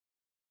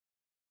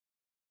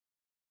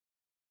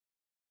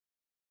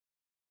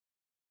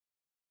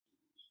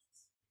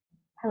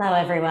Hello,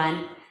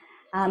 everyone.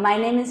 My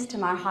name is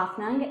Tamar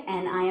Hoffnung,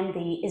 and I am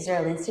the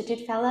Israel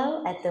Institute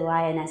Fellow at the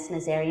YNS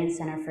Nazarian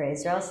Center for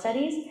Israel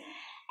Studies.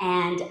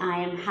 And I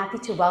am happy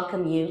to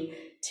welcome you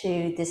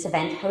to this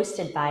event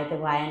hosted by the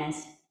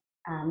YNS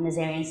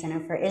Nazarian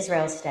Center for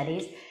Israel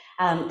Studies,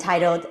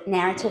 titled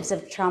Narratives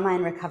of Trauma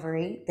and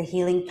Recovery, the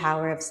Healing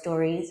Power of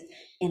Stories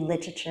in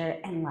Literature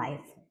and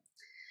Life.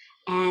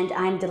 And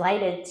I'm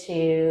delighted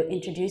to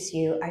introduce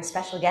you our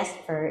special guest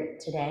for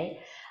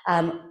today,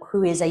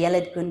 who is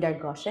Ayelet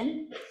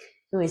Gundar-Goshen,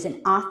 who is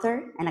an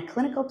author and a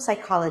clinical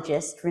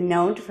psychologist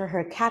renowned for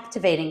her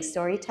captivating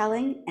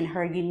storytelling and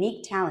her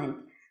unique talent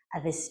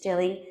of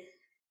instilling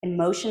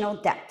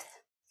emotional depth,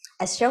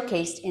 as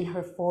showcased in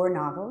her 4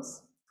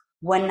 novels,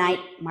 One Night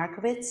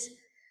Markowitz,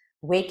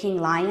 Waking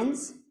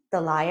Lions,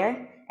 The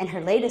Liar, and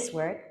her latest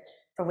work,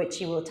 for which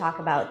she will talk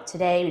about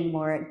today in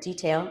more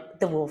detail,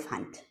 The Wolf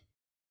Hunt.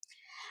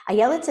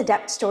 Ayelet's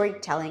adept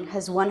storytelling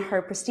has won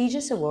her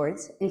prestigious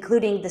awards,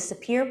 including the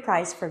Sapir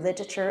Prize for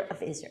Literature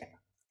of Israel.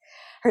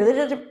 Her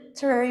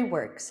literary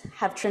works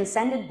have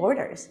transcended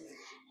borders,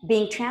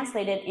 being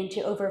translated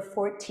into over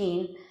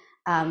 14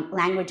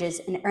 languages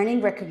and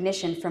earning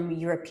recognition from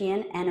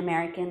European and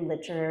American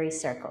literary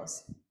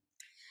circles.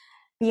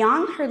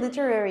 Beyond her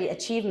literary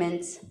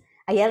achievements,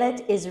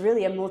 Ayelet is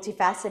really a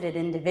multifaceted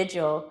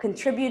individual,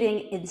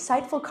 contributing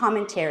insightful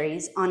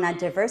commentaries on a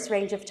diverse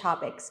range of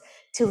topics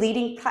to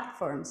leading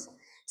platforms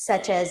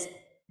such as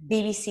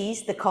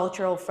BBC's The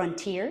Cultural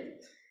Frontier,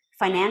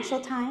 Financial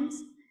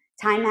Times,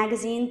 Time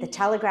Magazine, The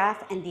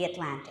Telegraph, and The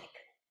Atlantic.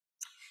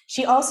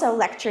 She also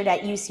lectured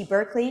at UC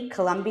Berkeley,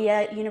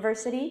 Columbia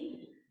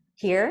University,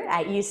 here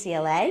at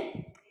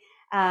UCLA,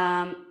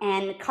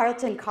 and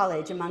Carleton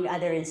College, among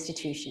other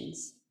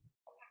institutions.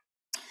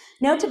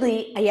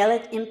 Notably,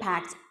 Ayelet's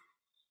impacts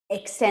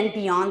extend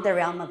beyond the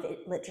realm of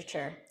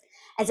literature.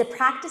 As a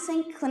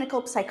practicing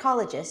clinical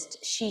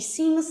psychologist, she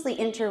seamlessly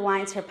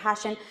intertwines her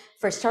passion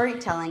for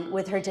storytelling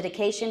with her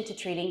dedication to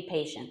treating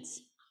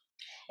patients.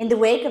 In the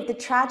wake of the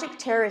tragic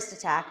terrorist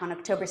attack on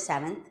October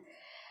 7th,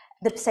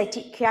 the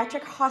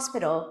psychiatric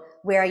hospital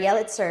where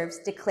Ayelet serves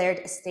declared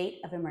a state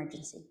of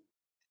emergency.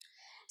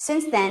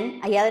 Since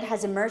then, Ayelet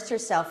has immersed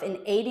herself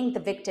in aiding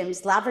the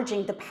victims,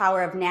 leveraging the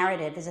power of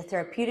narrative as a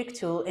therapeutic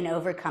tool in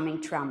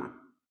overcoming trauma.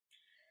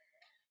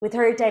 With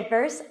her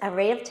diverse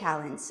array of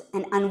talents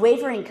and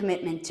unwavering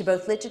commitment to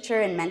both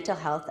literature and mental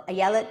health,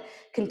 Ayelet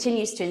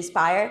continues to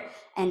inspire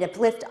and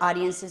uplift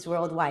audiences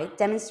worldwide,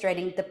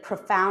 demonstrating the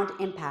profound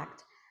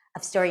impact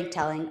of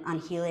storytelling on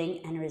healing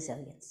and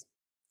resilience.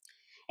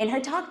 In her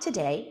talk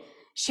today,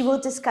 she will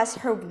discuss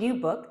her new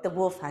book, The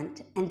Wolf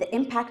Hunt, and the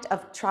impact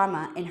of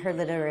trauma in her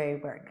literary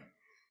work.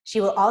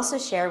 She will also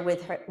share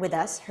with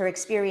us her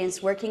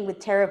experience working with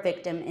terror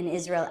victims in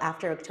Israel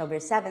after October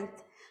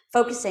 7th,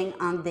 focusing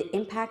on the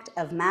impact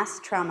of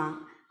mass trauma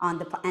and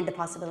the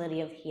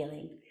possibility of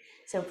healing.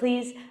 So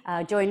please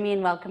join me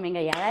in welcoming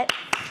Ayelet.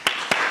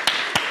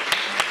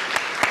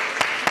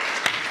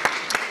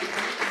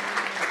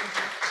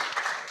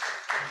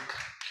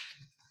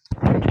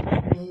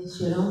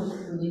 Shalom,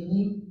 good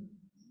evening.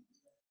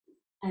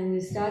 I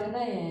will start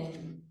by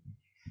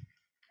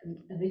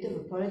a bit of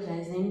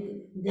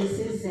apologizing. This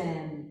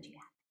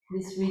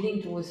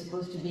reading was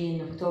supposed to be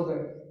in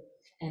October,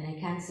 and I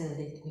canceled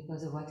it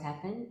because of what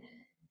happened.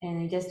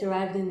 And I just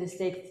arrived in the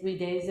States 3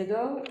 days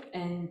ago,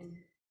 and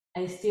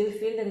I still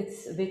feel that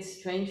it's a bit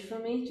strange for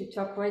me to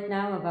talk right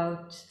now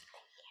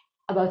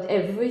about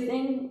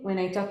everything. When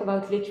I talk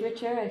about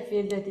literature, I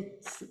feel that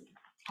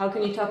how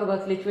can you talk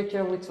about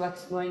literature with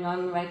what's going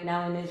on right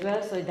now in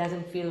Israel? So it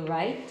doesn't feel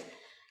right.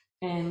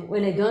 And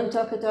when I don't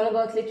talk at all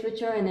about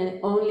literature and I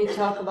only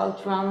talk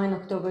about trauma on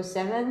October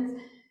 7th,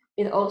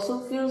 it also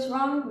feels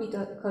wrong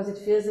because it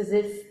feels as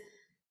if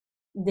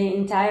the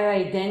entire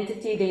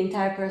identity, the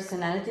entire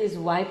personality is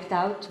wiped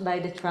out by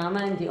the trauma,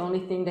 and the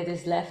only thing that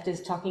is left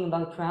is talking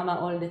about trauma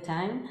all the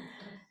time.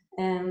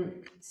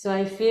 So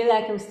I feel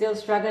like I'm still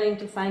struggling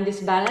to find this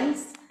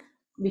balance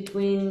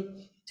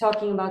between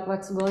talking about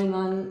what's going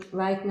on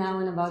right now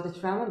and about the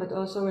trauma, but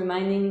also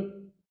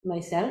reminding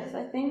myself,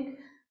 I think,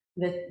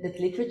 that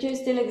literature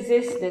still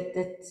exists, that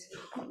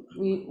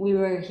we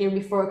were here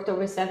before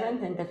October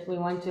 7th, and that we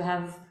want to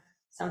have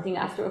something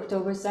after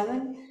October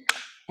 7th.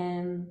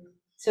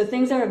 So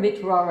things are a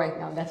bit raw right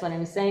now. That's what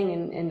I'm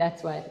saying, and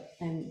that's why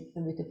I'm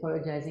a bit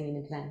apologizing in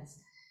advance.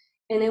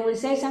 And I will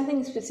say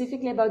something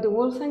specifically about the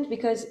Wolf Hunt,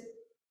 because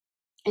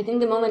I think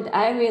the moment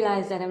I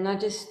realized that I'm not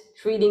just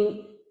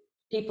treating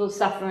people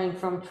suffering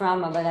from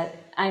trauma, but that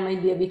I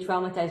might be a bit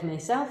traumatized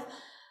myself,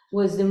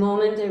 was the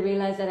moment I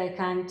realized that I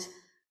can't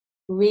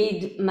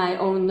read my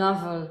own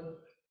novel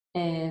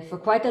for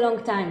quite a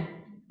long time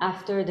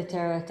after the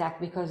terror attack,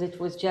 because it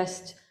was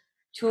just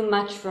too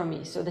much for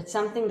me. So that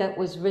something that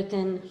was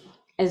written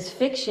as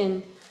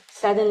fiction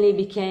suddenly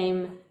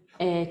became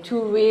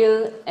too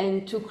real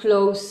and too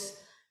close,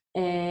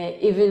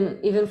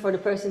 even for the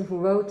person who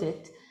wrote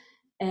it.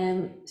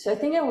 So I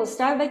think I will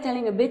start by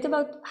telling a bit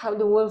about how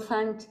the Wolf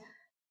Hunt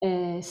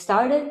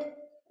started,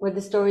 what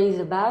the story is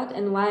about,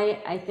 and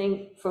why I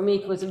think for me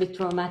it was a bit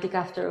traumatic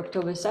after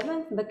October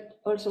 7th, but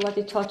also what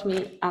it taught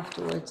me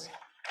afterwards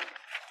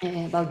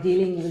about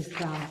dealing with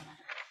trauma.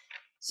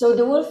 So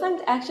the Wolf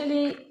Hunt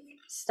actually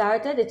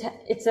started,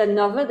 it's a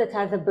novel that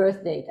has a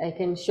birth date. I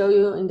can show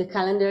you in the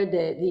calendar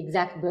the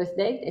exact birth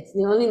date. It's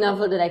the only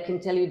novel that I can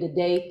tell you the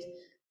date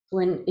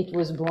when it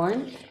was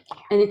born.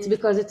 And it's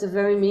because it's a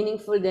very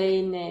meaningful day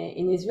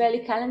in Israeli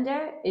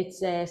calendar. It's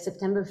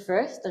September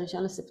 1st,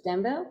 Rishon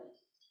September,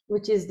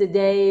 which is the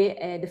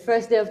day, the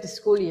first day of the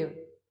school year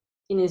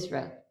in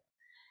Israel.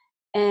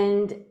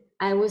 And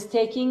I was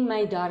taking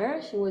my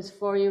daughter, she was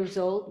 4 years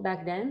old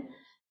back then,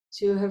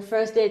 to her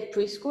first day at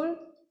preschool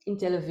in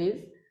Tel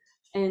Aviv.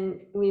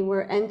 And we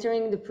were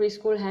entering the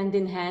preschool hand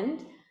in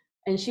hand,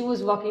 and she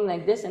was walking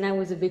like this, and I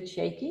was a bit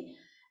shaky.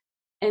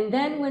 And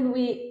then when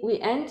we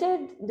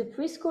entered the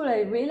preschool,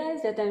 I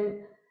realized that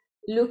I'm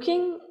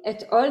looking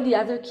at all the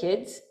other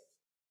kids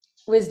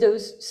with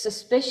those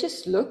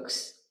suspicious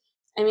looks.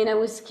 I mean, I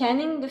was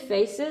scanning the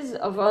faces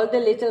of all the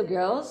little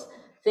girls,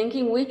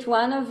 thinking which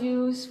one of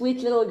you sweet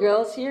little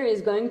girls here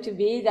is going to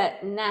be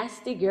that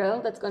nasty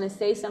girl that's going to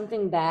say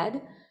something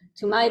bad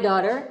to my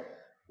daughter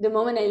the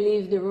moment I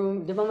leave the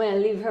room, the moment I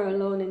leave her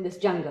alone in this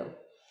jungle,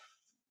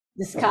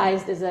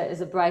 disguised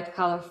as a bright,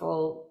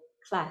 colorful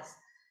class.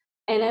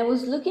 And I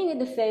was looking at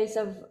the face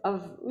of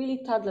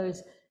really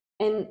toddlers,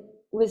 and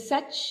with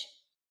such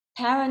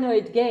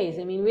paranoid gaze,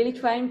 I mean, really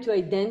trying to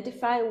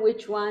identify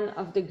which one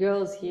of the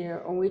girls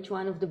here or which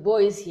one of the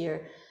boys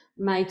here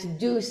might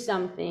do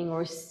something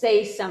or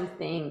say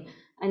something,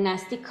 a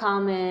nasty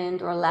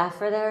comment, or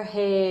laugh at her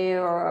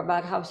hair or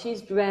about how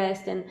she's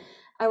dressed. And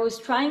I was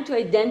trying to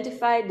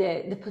identify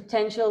the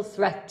potential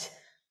threat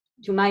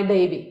to my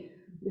baby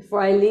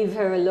before I leave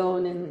her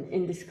alone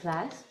in this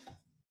class.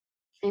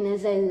 And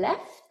as I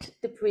left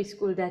the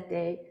preschool that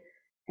day,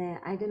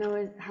 I don't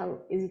know how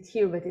is it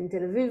here, but in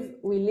Tel Aviv,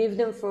 we leave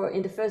them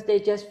in the first day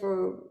just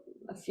for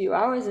a few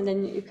hours, and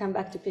then you come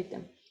back to pick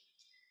them.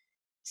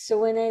 So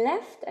when I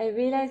left, I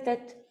realized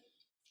that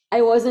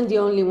I wasn't the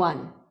only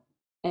one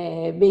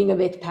being a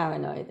bit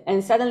paranoid.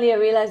 And suddenly I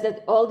realized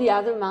that all the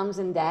other moms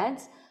and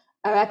dads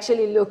are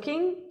actually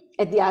looking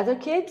at the other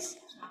kids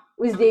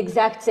with the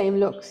exact same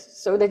looks.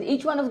 So that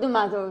each one of the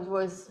mothers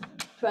was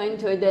trying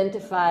to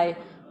identify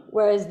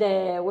where's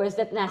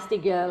that nasty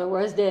girl, or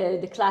where's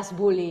the class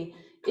bully.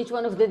 Each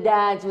one of the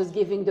dads was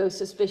giving those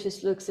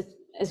suspicious looks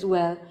as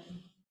well.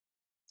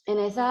 And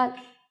I thought,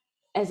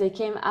 as I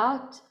came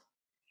out,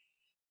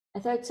 I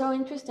thought it's so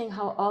interesting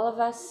how all of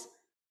us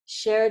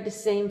share the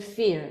same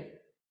fear.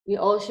 We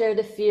all share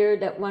the fear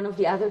that one of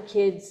the other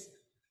kids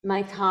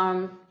might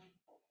harm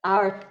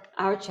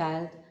our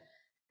child.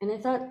 And I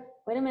thought,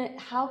 wait a minute,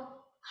 how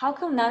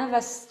come none of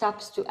us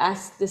stops to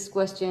ask this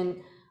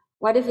question,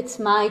 what if it's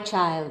my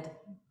child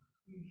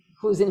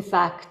who's in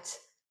fact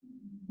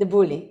the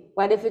bully?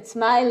 What if it's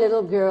my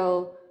little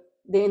girl,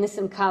 the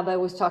innocent cub I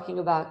was talking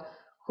about,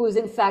 who's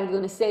in fact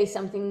going to say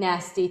something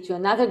nasty to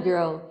another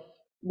girl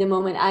the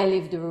moment I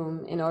leave the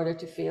room in order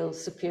to feel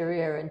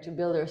superior and to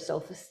build her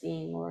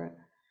self-esteem?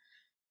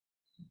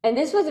 And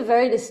this was a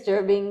very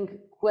disturbing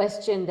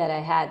question that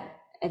I had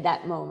at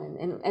that moment.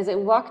 And as I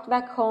walked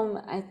back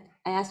home, I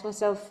asked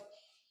myself,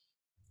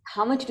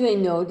 how much do I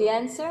know the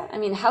answer? I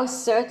mean, how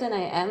certain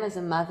I am as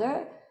a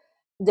mother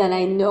that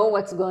I know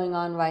what's going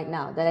on right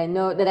now, that I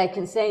know that I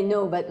can say,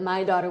 no, but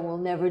my daughter will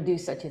never do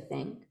such a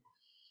thing.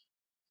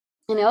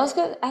 And I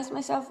also asked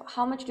myself,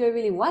 how much do I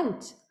really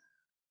want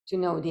to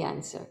know the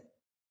answer?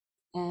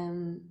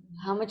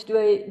 How much do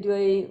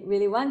I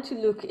really want to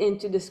look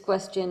into this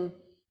question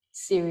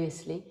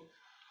seriously?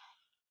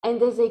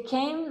 And as I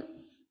came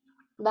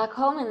back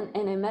home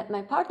and I met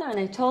my partner and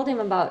I told him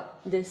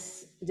about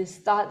this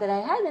thought that I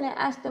had, and I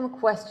asked him a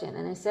question,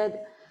 and I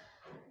said,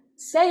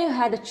 say you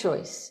had a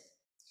choice.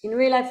 In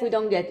real life, we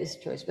don't get this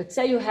choice, but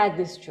say you had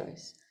this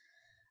choice.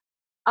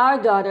 Our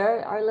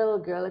daughter, our little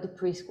girl at the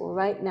preschool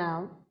right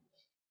now,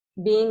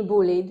 being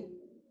bullied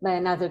by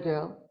another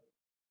girl,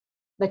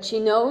 but she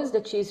knows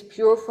that she's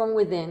pure from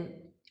within,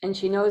 and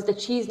she knows that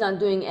she's not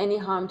doing any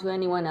harm to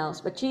anyone else,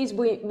 but she's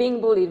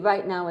being bullied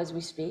right now as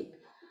we speak.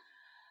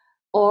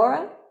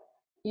 Or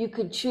you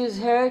could choose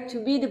her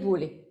to be the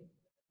bully,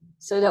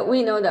 so that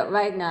we know that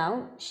right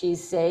now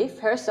she's safe,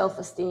 her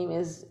self-esteem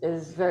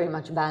is very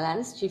much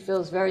balanced, she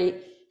feels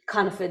very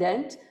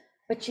confident,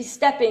 but she's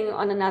stepping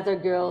on another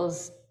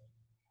girl's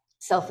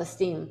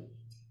self-esteem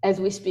as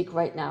we speak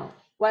right now.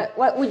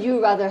 What would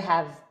you rather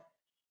have?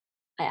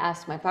 I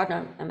asked my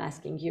partner, I'm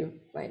asking you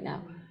right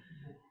now.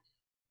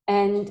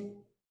 And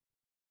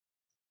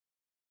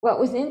what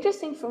was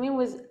interesting for me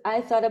was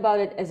I thought about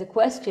it as a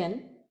question.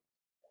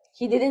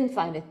 He didn't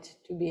find it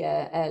to be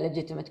a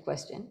legitimate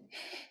question.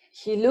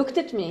 He looked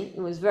at me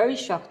and was very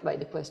shocked by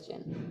the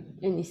question.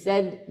 And he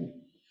said,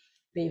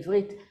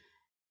 בעברית,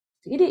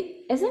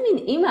 תגידי, איזה מין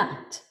אימא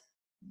את?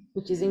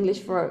 Which is English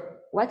for,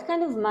 what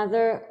kind of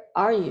mother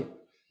are you?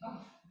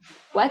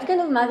 What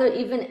kind of mother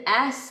even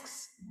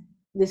asks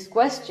this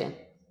question?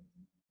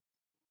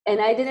 And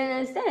I didn't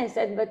understand. I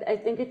said, but I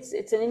think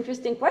it's an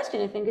interesting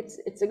question. I think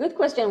it's a good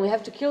question. We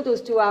have to kill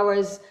those 2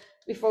 hours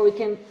before we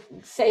can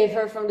save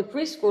her from the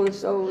preschool.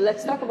 So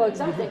let's talk about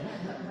something.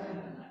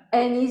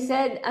 And he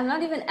said, I'm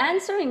not even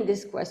answering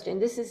this question.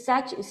 This is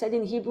such, he said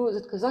in Hebrew,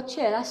 זאת כזאת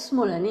שאלה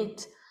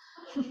שמאלנית,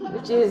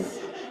 which is,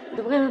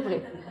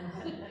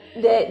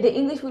 the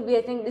English would be,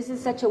 I think, this is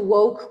such a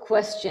woke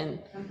question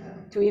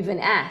to even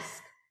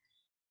ask.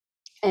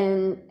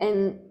 And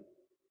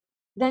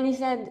then he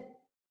said,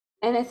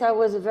 and I thought it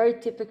was a very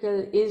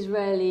typical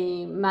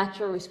Israeli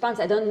macho response.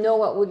 I don't know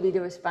what would be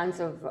the response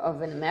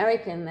of an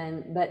American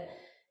man, but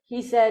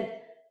he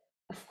said,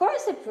 of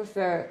course I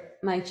prefer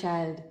my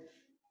child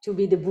to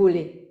be the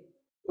bully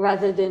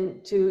rather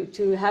than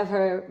to have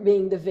her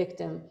being the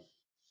victim.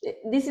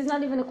 This is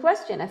not even a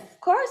question.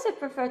 Of course I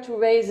prefer to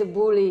raise a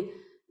bully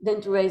than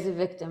to raise a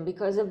victim,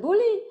 because a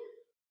bully,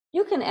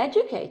 you can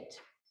educate,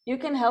 you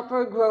can help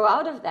her grow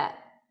out of that.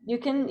 You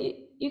can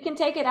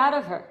take it out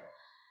of her.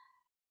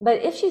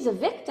 But if she's a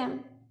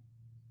victim,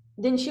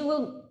 then she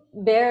will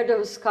bear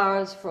those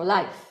scars for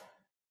life.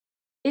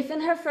 If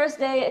in her first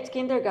day at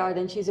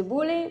kindergarten she's a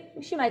bully,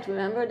 she might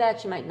remember that,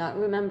 she might not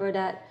remember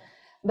that.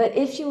 But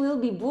if she will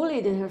be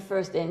bullied in her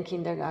first day in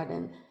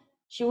kindergarten,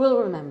 she will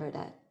remember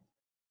that.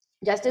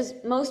 Just as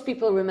most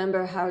people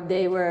remember how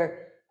they were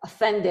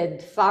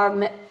offended far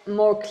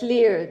more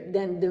clear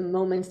than the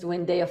moments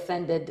when they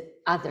offended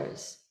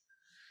others.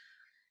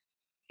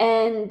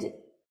 And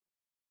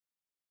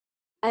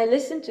I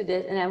listened to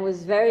this and I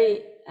was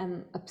very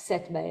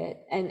upset by it.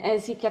 And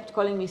as he kept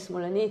calling me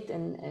Smolanit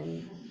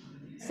and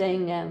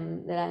saying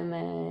that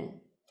I'm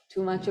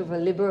too much of a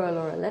liberal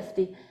or a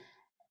lefty,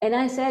 and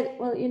I said,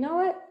 well, you know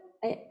what?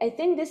 I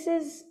think this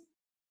is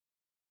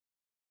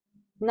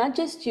not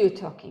just you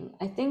talking.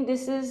 I think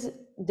this is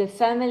the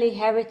family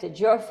heritage,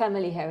 your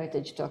family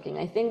heritage talking.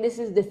 I think this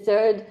is the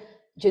third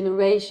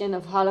generation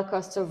of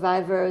Holocaust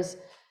survivors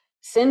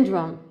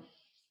syndrome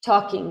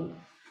talking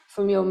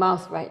from your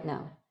mouth right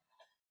now.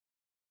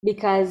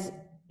 Because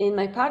in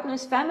my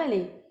partner's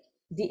family,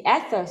 the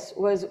ethos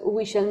was,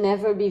 we shall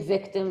never be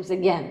victims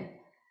again.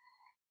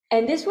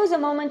 And this was a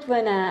moment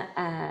when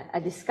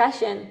a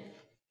discussion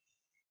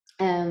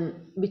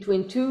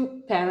between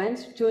two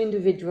parents, two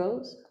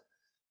individuals,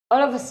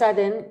 all of a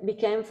sudden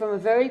became from a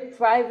very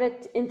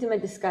private,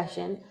 intimate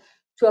discussion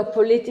to a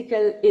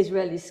political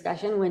Israeli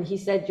discussion. When he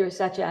said, you're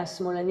such a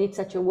Smolanit,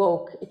 such a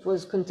woke, it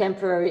was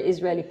contemporary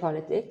Israeli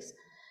politics.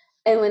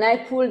 And when I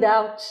pulled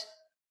out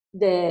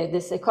the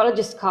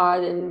psychologist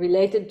card and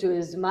related to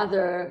his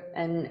mother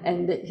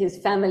and his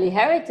family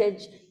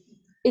heritage,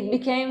 it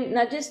became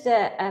not just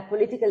a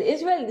political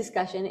Israeli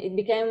discussion, it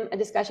became a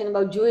discussion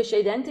about Jewish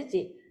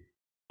identity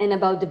and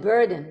about the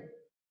burden.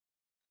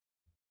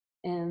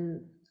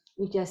 And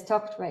we just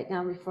talked right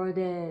now before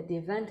the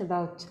event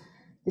about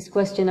this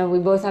question of, we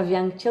both have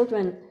young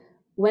children.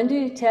 When do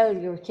you tell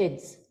your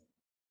kids?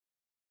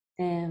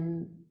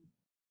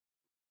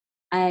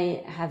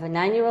 I have a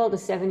 9-year-old, a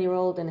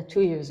 7-year-old, and a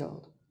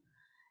 2-year-old.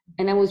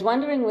 And I was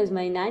wondering with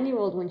my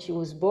 9-year-old when she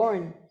was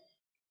born,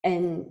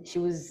 and she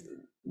was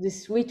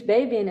this sweet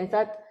baby, and I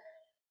thought,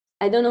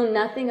 I don't know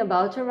nothing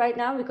about her right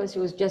now because she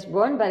was just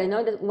born, but I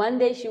know that one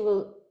day she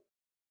will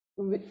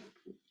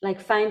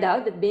find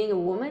out that being a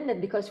woman,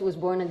 that because she was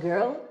born a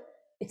girl,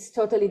 it's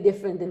totally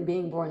different than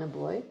being born a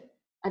boy.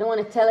 I don't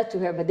want to tell it to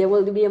her, but there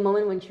will be a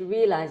moment when she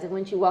realizes that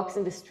when she walks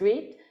in the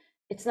street,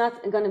 it's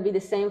not going to be the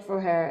same for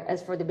her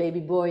as for the baby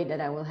boy that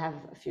I will have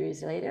a few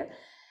years later.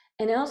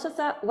 And I also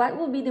thought, what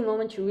will be the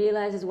moment she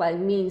realizes what it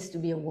means to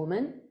be a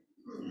woman?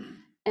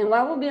 And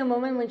what will be a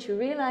moment when she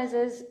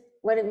realizes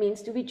what it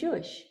means to be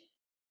Jewish?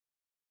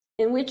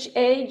 In which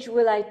age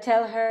will I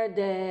tell her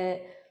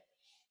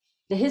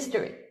the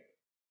history?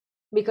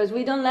 Because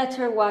we don't let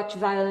her watch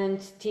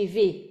violent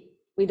TV.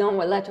 We don't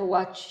let her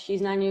watch,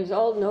 she's 9 years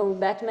old, no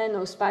Batman,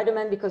 no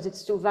Spider-Man, because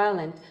it's too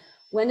violent.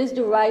 When is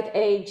the right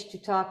age to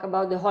talk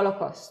about the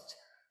Holocaust,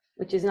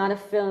 which is not a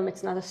film,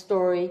 it's not a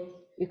story.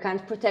 You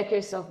can't protect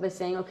yourself by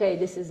saying, okay,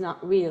 this is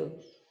not real.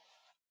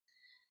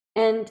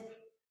 And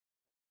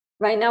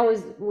right now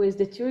with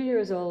the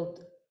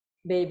 2-year-old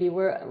baby,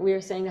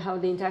 we're saying how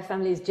the entire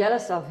family is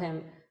jealous of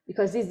him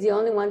because he's the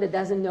only one that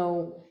doesn't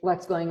know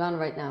what's going on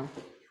right now.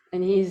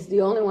 And he's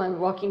the only one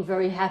walking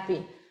very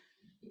happy,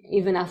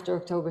 even after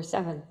October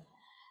 7th.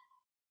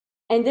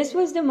 And this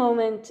was the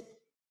moment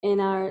in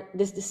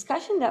this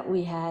discussion that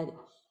we had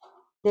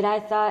that I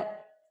thought,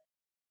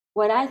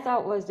 what I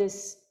thought was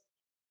this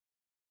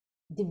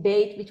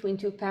debate between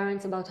two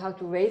parents about how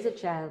to raise a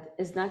child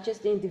is not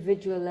just the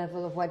individual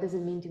level of what does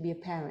it mean to be a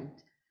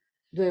parent.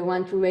 Do I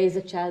want to raise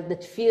a child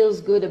that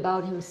feels good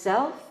about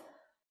himself?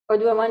 Or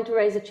do I want to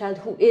raise a child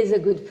who is a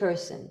good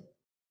person?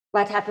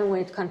 What happens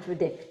when it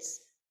contradicts,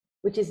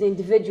 which is the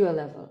individual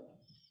level.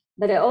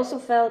 But I also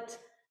felt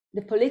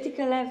the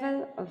political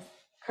level of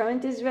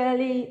current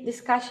Israeli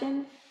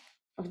discussion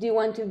of, do you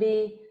want to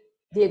be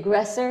the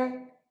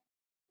aggressor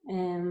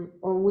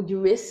or would you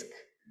risk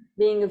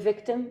being a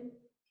victim?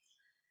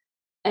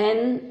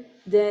 And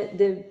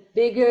the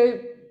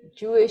bigger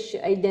Jewish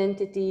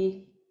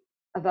identity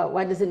about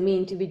what does it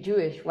mean to be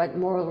Jewish, what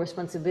moral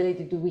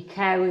responsibility do we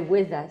carry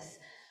with us,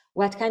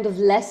 what kind of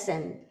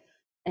lesson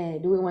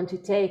do we want to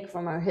take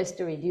from our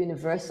history, the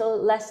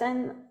universal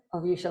lesson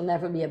of you shall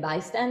never be a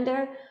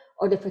bystander,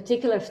 or the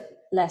particular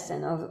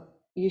lesson of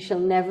you shall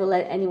never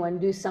let anyone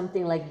do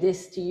something like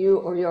this to you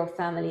or your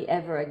family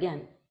ever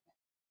again.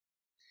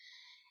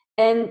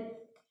 And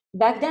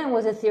back then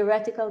was a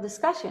theoretical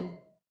discussion.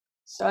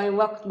 So I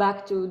walked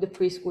back to the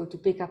preschool to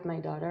pick up my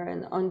daughter,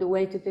 and on the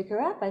way to pick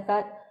her up, I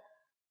thought,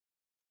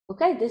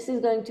 okay, this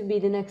is going to be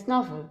the next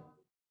novel.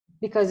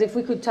 Because if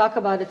we could talk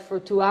about it for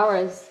 2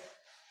 hours,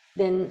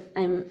 then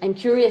I'm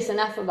curious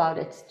enough about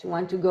it to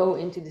want to go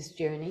into this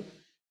journey.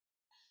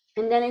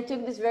 And then I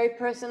took this very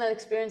personal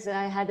experience that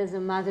I had as a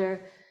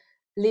mother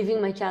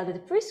leaving my child at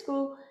the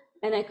preschool,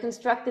 and I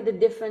constructed it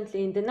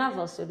differently in the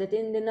novel, so that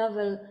in the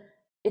novel,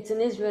 it's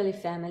an Israeli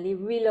family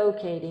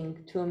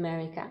relocating to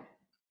America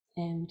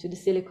and to the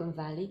Silicon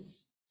Valley.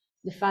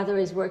 The father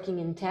is working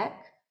in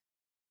tech,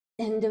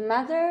 and the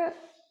mother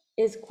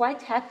is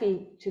quite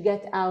happy to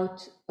get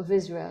out of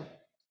Israel.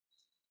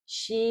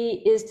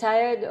 She is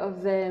tired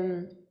of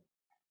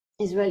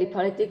Israeli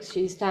politics.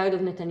 She's tired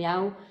of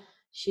Netanyahu.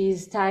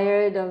 She's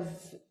tired of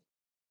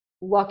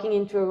walking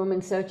into a room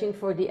and searching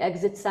for the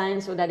exit sign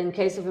so that in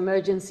case of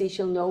emergency,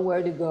 she'll know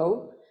where to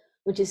go,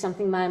 which is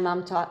something my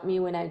mom taught me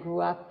when I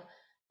grew up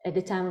at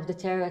the time of the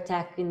terror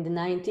attack in the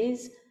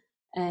 90s.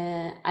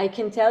 I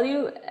can tell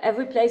you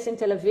every place in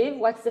Tel Aviv,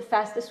 what's the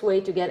fastest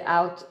way to get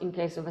out in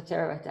case of a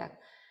terror attack.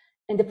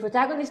 And the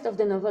protagonist of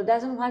the novel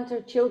doesn't want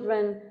her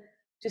children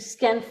to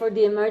scan for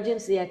the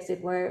emergency exit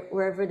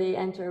wherever they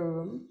enter a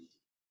room.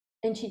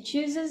 And she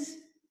chooses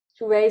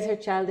to raise her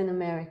child in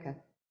America.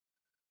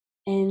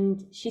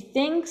 And she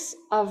thinks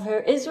of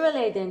her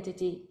Israeli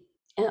identity,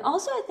 and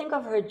also I think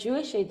of her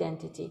Jewish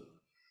identity,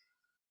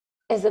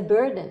 as a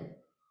burden,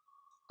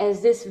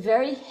 as this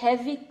very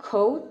heavy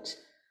coat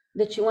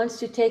that she wants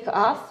to take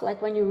off,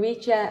 like when you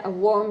reach a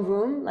warm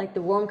room, like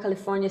the warm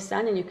California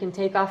sun, and you can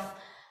take off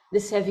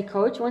this heavy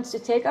coat. She wants to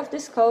take off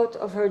this coat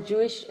of her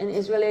Jewish and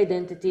Israeli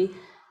identity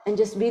and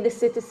just be the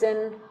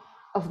citizen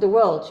of the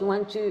world. She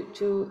wants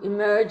to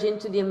emerge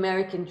into the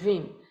American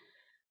dream,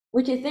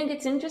 which I think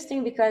it's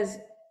interesting because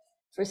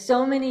for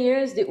so many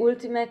years, the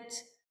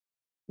ultimate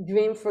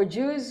dream for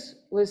Jews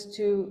was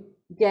to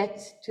get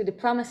to the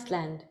promised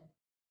land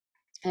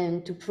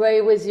and to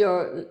pray with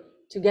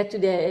to get to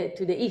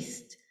the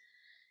east.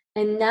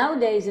 And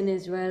nowadays in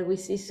Israel, we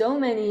see so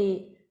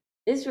many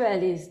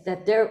Israelis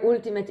that their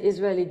ultimate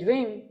Israeli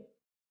dream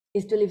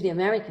is to live the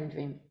American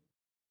dream,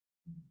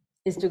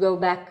 is to go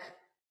back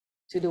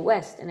to the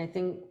West. And I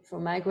think for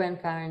my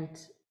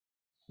grandparents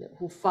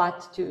who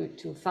fought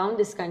to found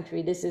this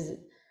country, this is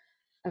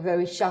a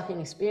very shocking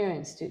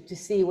experience to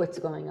see what's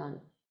going on.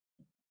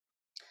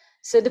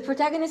 So the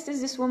protagonist is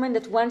this woman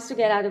that wants to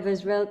get out of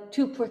Israel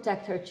to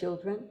protect her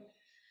children,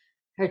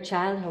 her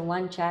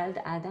one child,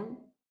 Adam.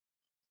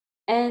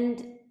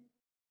 And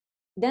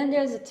then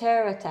there's a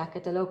terror attack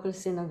at a local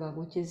synagogue,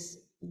 which is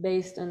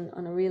based on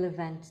a real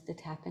event that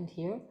happened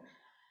here.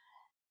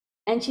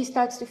 And she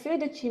starts to fear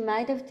that she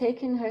might have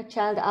taken her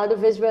child out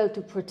of Israel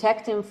to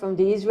protect him from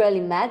the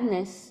Israeli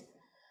madness,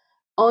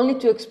 only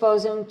to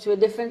expose him to a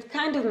different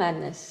kind of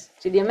madness,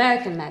 to the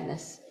American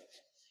madness.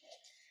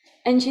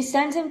 And she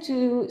sends him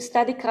to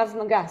study Krav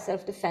Maga,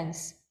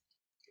 self-defense,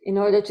 in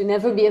order to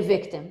never be a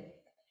victim.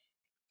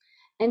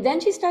 And then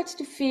she starts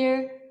to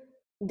fear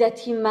that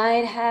he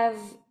might have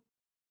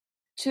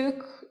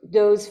took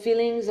those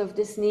feelings of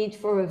this need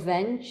for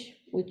revenge,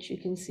 which you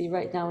can see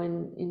right now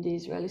in the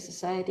Israeli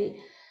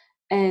society,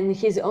 and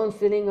his own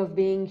feeling of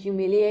being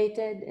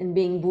humiliated and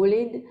being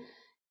bullied,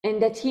 and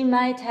that he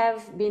might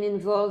have been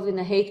involved in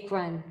a hate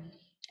crime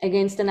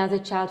against another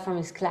child from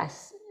his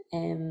class,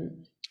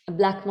 a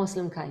Black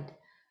Muslim kid,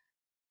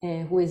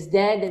 who is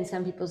dead, and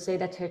some people say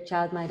that her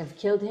child might have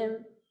killed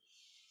him.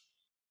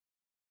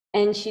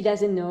 And she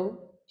doesn't know.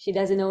 She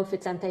doesn't know if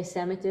it's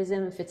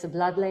anti-Semitism, if it's a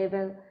blood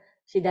label.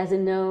 She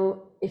doesn't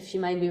know if she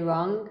might be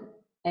wrong.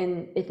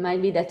 And it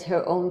might be that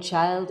her own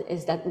child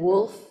is that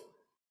wolf,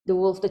 the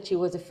wolf that she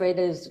was afraid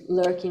is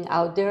lurking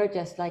out there,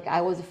 just like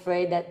I was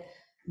afraid that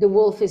the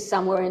wolf is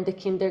somewhere in the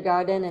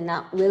kindergarten and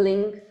not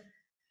willing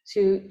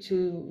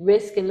to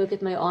risk and look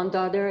at my own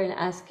daughter and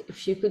ask if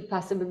she could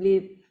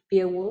possibly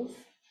be a wolf.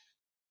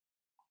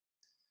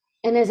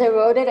 And as I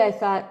wrote it, I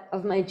thought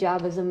of my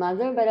job as a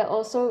mother, but I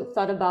also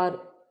thought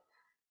about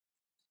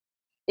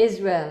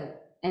Israel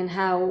and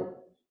how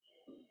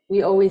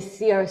we always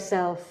see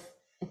ourselves,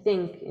 I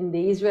think, in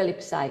the Israeli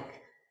psyche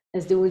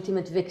as the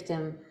ultimate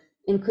victim.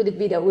 And could it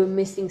be that we're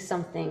missing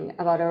something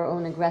about our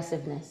own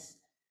aggressiveness?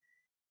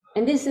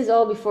 And this is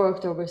all before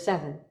October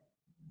 7th.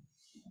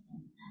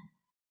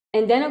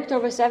 And then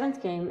October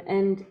 7th came,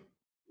 and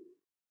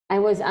I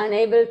was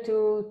unable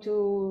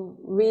to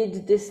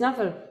read this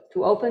novel,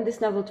 to open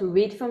this novel, to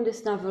read from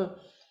this novel.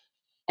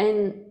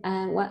 And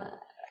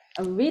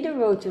a reader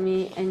wrote to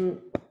me and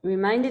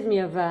reminded me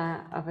of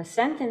a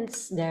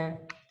sentence there,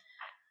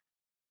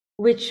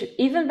 which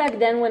even back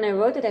then when I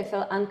wrote it, I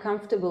felt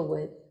uncomfortable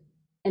with.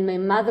 And my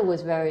mother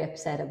was very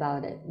upset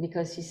about it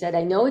because she said,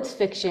 I know it's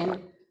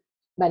fiction,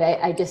 but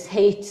I just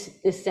hate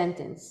this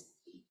sentence.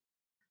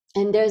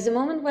 And there's a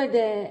moment where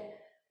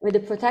the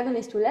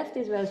protagonist who left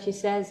Israel, she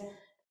says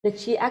that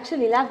she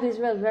actually loved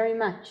Israel very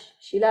much.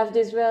 She loved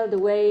Israel the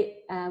way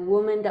a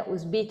woman that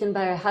was beaten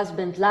by her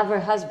husband loves her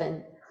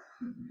husband,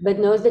 but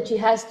knows that she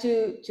has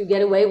to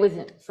get away with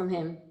it from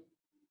him,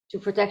 to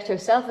protect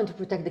herself and to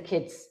protect the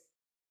kids.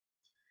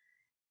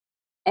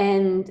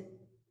 And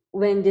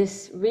when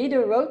this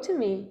reader wrote to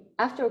me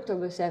after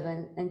October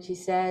 7th, and she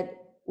said,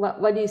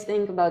 what do you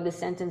think about this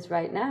sentence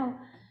right now?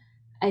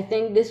 I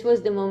think this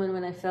was the moment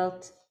when I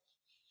felt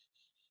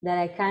that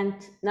I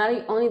can't, not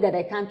only that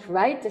I can't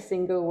write a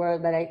single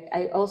word, but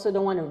I also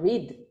don't want to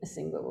read a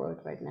single word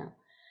right now.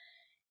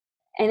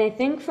 And I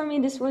think for me,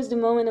 this was the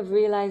moment of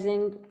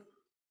realizing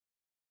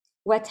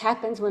what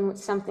happens when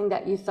something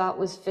that you thought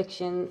was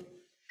fiction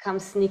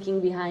comes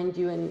sneaking behind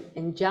you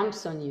and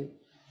jumps on you.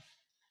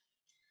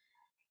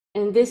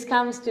 And this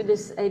comes to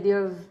this idea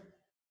of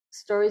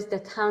stories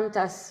that haunt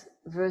us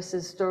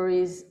versus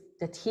stories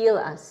that heal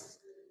us.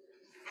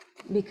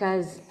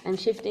 Because I'm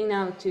shifting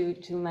now to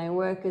my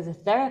work as a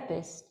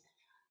therapist.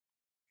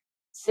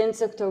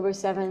 Since October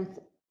 7th,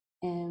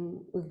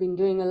 we've been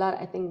doing a lot.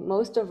 I think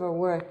most of our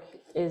work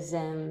is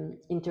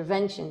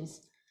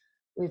interventions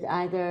with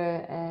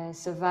either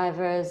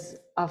survivors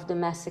of the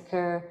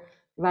massacre.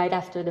 Right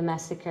after the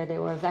massacre, they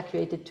were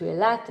evacuated to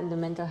Eilat, and the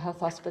mental health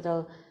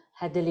hospital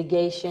had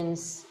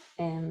delegations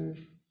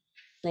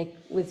like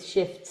with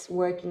shifts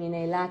working in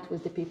Eilat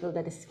with the people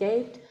that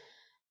escaped,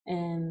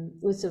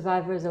 with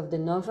survivors of the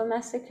Nova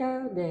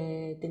massacre,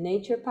 the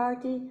nature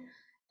party,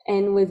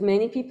 and with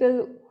many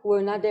people who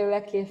are not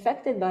directly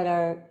affected but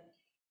are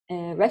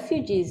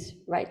refugees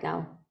right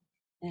now,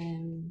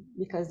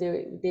 because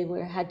they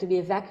had to be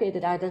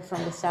evacuated either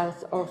from the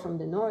south or from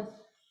the north.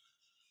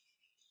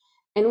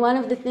 And one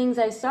of the things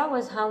I saw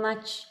was how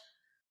much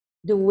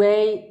the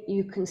way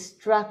you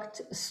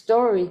construct a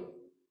story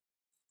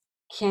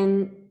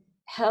can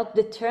help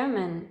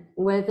determine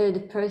whether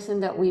the person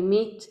that we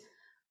meet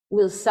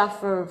will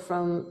suffer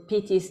from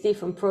PTSD,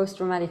 from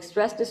post-traumatic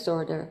stress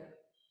disorder,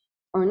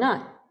 or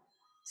not.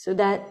 So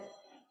that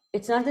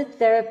it's not that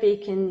therapy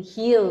can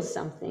heal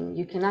something.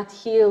 You cannot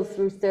heal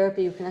through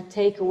therapy. You cannot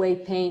take away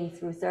pain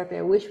through therapy.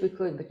 I wish we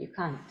could, but you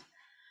can't.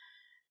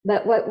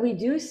 But what we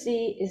do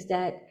see is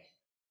that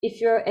if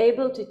you're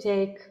able to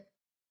take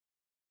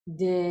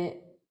the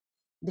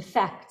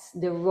facts,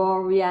 the raw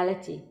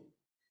reality,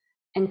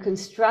 and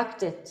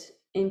construct it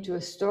into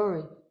a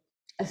story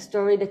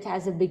that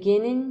has a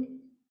beginning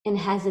and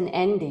has an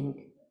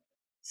ending.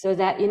 So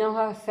that, you know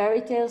how a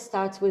fairy tale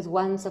starts with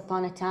once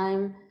upon a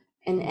time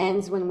and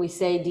ends when we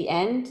say the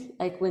end,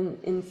 like when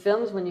in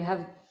films, when you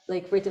have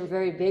like written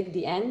very big,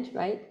 the end,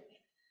 right?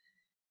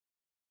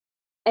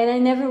 And I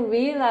never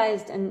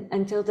realized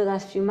until the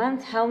last few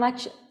months how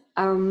much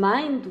our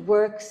mind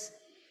works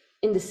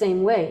in the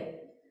same way.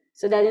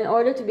 So that in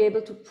order to be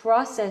able to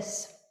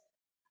process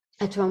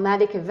a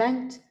traumatic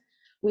event,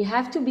 we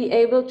have to be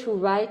able to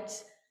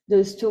write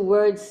those two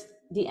words,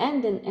 the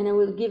end. And I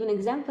will give an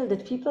example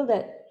that people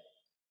that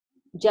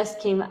just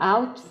came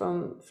out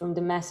from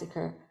the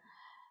massacre,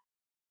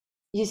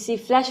 you see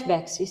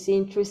flashbacks, you see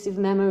intrusive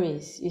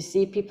memories, you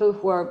see people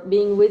who are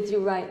being with you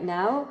right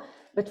now,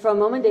 but for a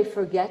moment they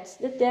forget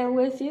that they're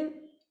with you.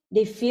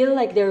 They feel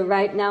like they're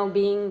right now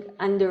being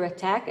under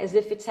attack, as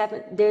if it's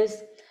happened.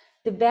 There's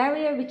the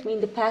barrier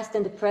between the past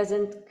and the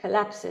present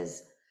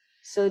collapses,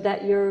 so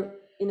that you're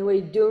in a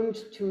way doomed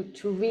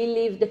to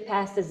relive the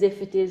past as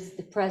if it is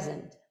the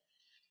present.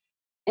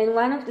 And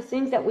one of the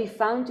things that we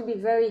found to be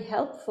very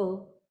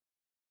helpful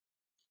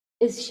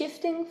is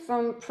shifting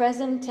from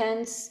present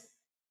tense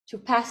to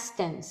past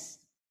tense.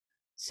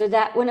 So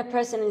that when a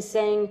person is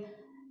saying,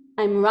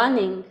 I'm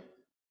running,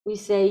 we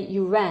say,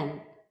 you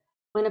ran.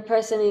 When a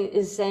person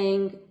is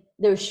saying,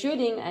 they're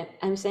shooting,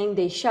 I'm saying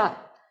they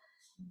shot.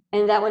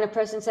 And that when a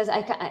person says,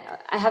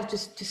 I have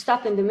to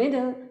stop in the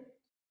middle,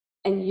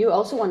 and you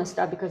also want to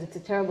stop because it's a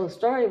terrible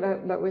story,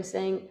 but we're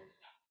saying,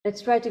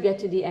 let's try to get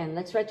to the end.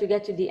 Let's try to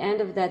get to the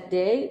end of that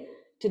day,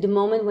 to the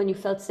moment when you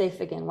felt safe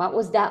again. What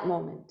was that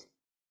moment?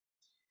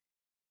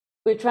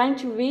 We're trying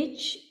to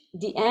reach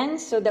the end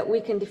so that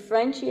we can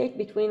differentiate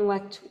between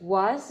what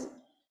was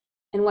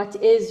and what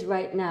is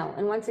right now.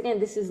 And once again,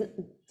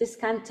 this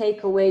can't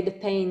take away the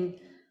pain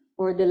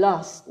or the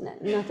loss,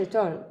 not at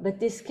all. But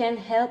this can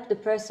help the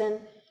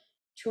person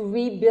to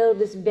rebuild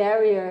this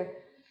barrier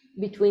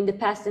between the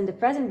past and the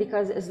present,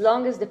 because as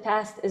long as the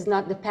past is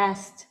not the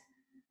past,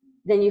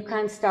 then you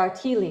can't start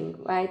healing,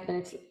 right? When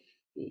it's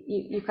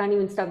you can't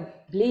even stop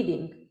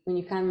bleeding when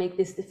you can't make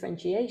this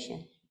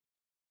differentiation.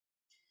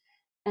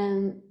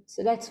 And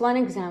so that's one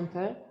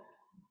example.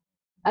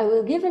 I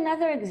will give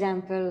another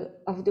example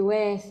of the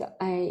way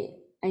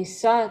I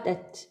saw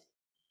that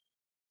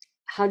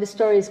how the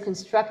story is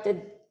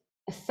constructed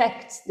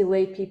affects the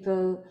way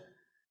people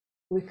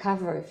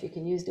recover, if you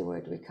can use the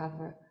word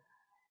recover.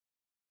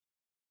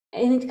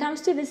 And it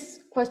comes to this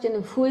question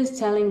of who is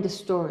telling the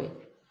story.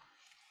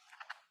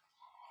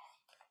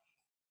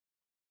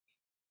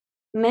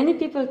 Many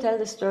people tell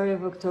the story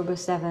of October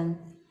 7th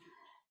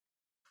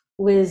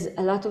with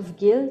a lot of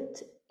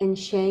guilt and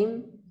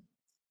shame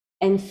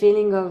and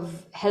feeling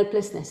of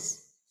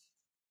helplessness.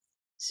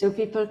 So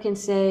people can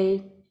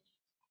say,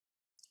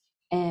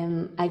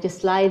 I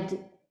just lied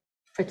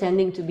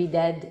pretending to be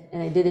dead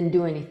and I didn't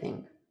do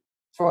anything.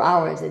 For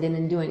hours, I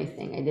didn't do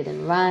anything. I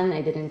didn't run,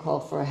 I didn't call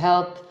for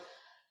help.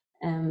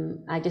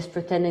 I just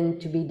pretending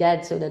to be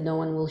dead so that no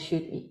one will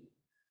shoot me.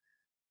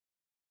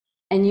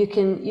 And you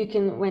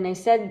can, when I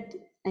said,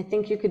 I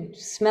think you could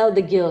smell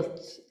the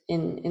guilt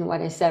in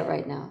what I said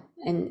right now.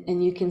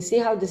 And you can see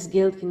how this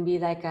guilt can be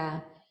like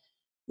a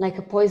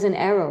poison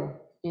arrow,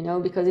 you know,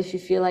 because if you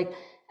feel like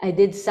I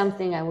did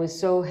something, I was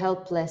so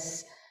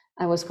helpless,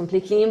 I was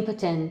completely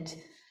impotent.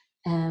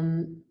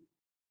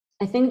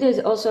 I think there's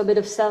also a bit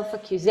of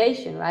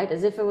self-accusation, right?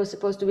 As if I was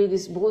supposed to be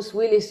this Bruce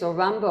Willis or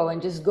Rambo and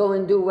just go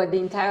and do what the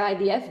entire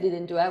IDF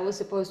didn't do. I was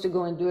supposed to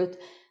go and do it.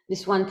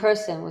 This one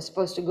person was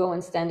supposed to go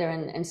and stand there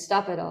and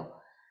stop it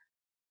all.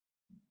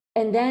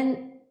 And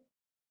then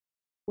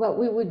what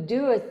we would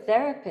do as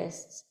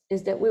therapists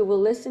is that we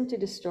will listen to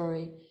the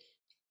story,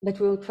 but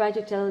we will try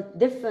to tell it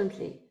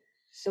differently.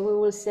 So we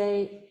will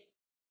say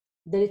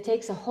that it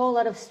takes a whole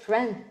lot of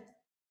strength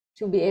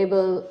to be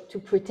able to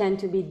pretend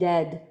to be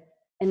dead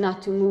and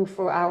not to move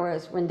for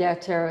hours when there are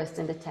terrorists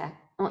in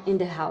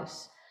the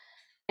house,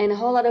 and a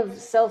whole lot of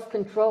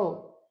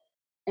self-control,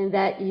 and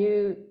that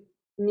you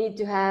need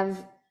to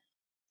have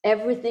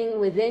everything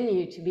within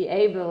you to be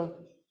able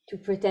to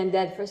pretend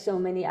dead for so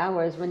many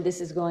hours when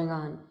this is going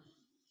on.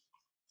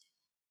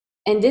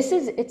 And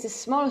it's a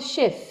small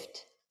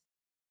shift,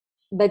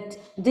 but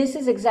this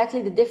is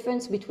exactly the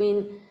difference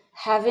between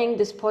having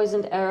this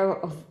poisoned arrow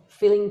of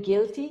feeling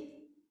guilty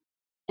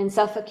and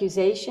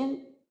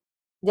self-accusation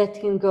that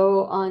can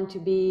go on to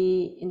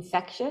be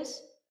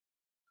infectious,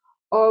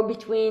 or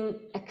between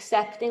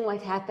accepting what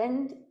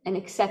happened and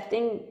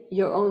accepting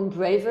your own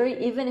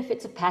bravery, even if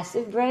it's a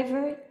passive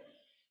bravery.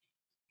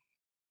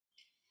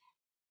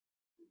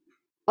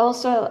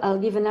 Also, I'll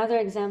give another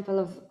example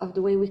of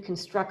the way we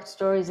construct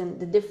stories and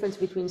the difference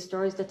between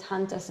stories that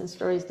hunt us and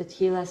stories that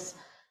heal us.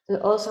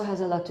 That also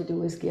has a lot to do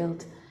with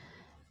guilt.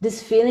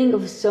 This feeling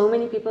of so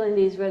many people in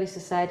the Israeli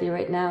society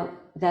right now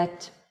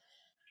that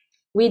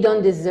we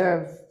don't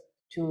deserve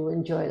to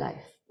enjoy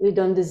life. We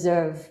don't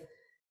deserve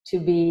to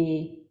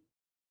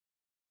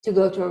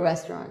go to a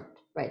restaurant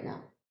right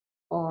now,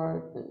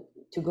 or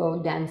to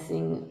go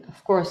dancing.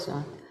 Of course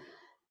not.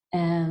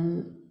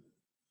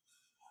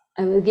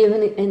 I will give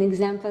an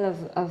example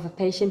of a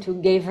patient who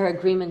gave her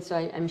agreement, so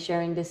I'm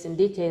sharing this in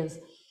details.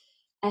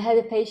 I had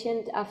a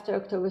patient after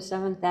October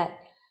 7th that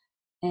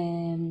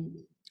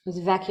was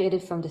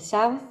evacuated from the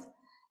south,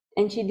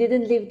 and she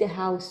didn't leave the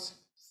house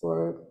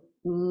for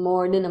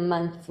more than a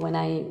month when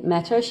I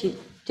met her.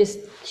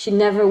 She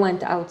never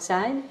went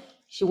outside.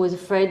 She was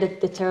afraid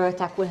that the terror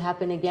attack would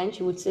happen again.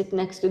 She would sit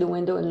next to the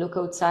window and look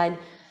outside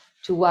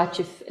to watch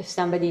if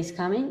somebody is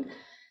coming.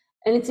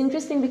 And it's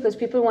interesting because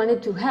people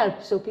wanted to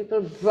help. So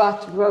people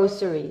brought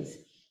groceries,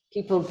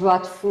 people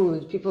brought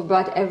food, people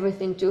brought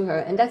everything to her.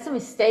 And that's a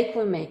mistake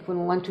we make when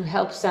we want to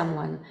help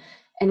someone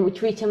and we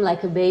treat him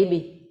like a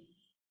baby.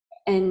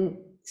 And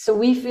so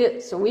we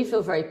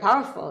feel very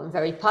powerful and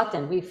very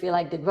potent. We feel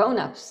like the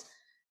grown-ups,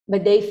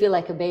 but they feel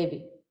like a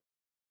baby.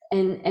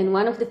 And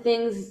one of the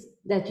things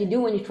that you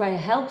do when you try to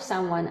help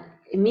someone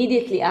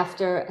immediately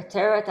after a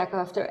terror attack or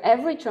after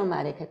every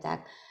traumatic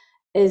attack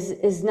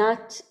is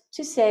not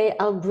to say,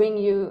 I'll bring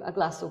you a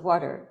glass of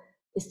water,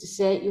 is to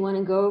say, you want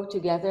to go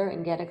together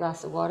and get a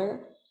glass of water.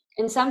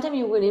 And sometimes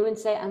you would even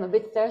say, I'm a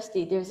bit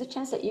thirsty. There's a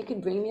chance that you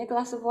could bring me a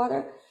glass of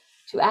water,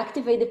 to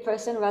activate the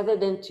person rather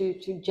than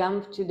to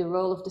jump to the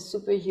role of the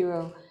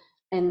superhero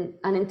and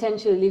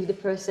unintentionally leave the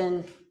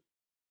person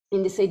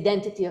in this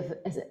identity of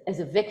as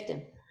a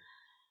victim.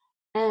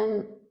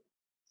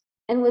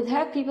 And with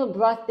her, people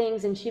brought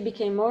things and she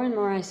became more and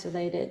more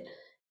isolated.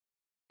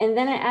 And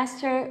then I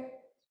asked her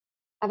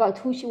about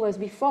who she was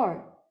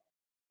before,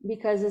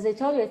 because as I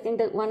told you, I think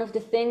that one of the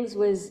things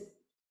was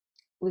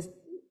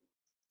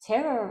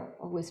terror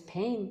or was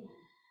pain,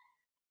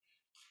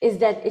 is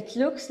that it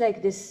looks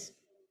like this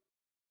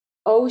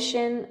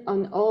ocean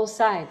on all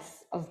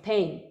sides of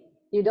pain.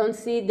 You don't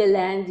see the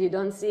land, you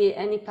don't see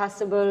any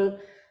possible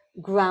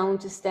ground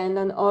to stand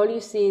on. All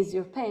you see is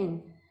your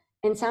pain.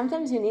 And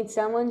sometimes you need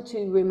someone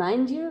to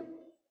remind you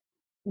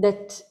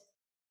that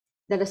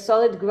a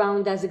solid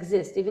ground does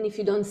exist, even if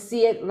you don't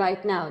see it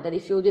right now, that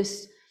if you'll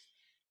just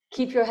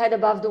keep your head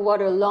above the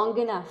water long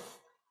enough,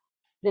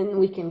 then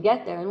we can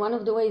get there. And one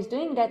of the ways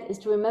doing that is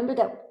to remember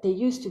that there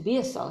used to be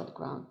a solid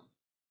ground,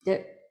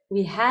 that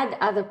we had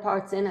other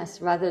parts in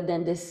us rather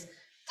than this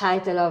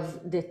title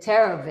of the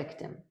terror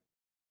victim.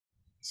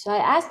 So I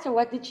asked her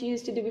what did she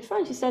used to do before,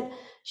 and she said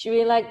she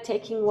really liked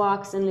taking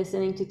walks and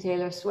listening to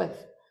Taylor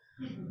Swift.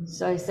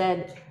 So I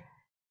said,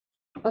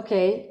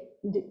 okay,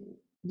 do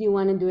you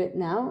want to do it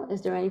now?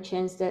 Is there any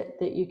chance that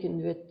you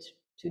can do it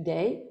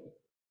today?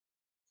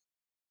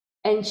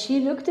 And she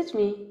looked at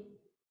me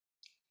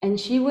and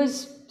she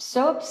was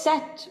so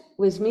upset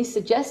with me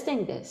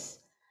suggesting this.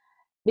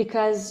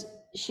 because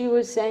she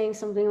was saying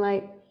something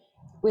like,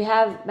 we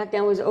have, back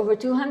then was over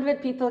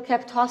 200 people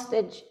kept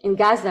hostage in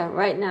Gaza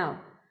right now.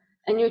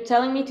 And you're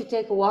telling me to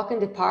take a walk in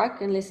the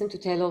park and listen to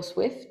Taylor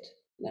Swift?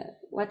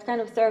 What kind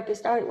of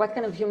therapist are you? What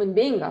kind of human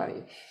being are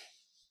you?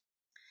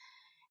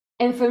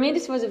 And for me,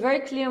 this was a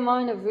very clear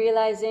moment of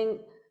realizing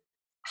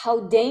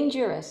how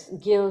dangerous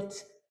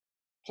guilt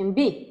can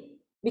be.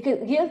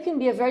 Because guilt can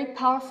be a very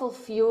powerful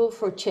fuel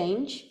for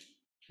change.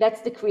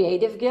 That's the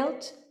creative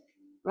guilt,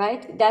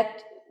 right?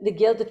 That the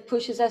guilt that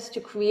pushes us to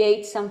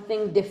create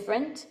something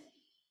different.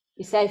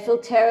 You say, I feel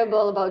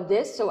terrible about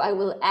this, so I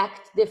will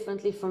act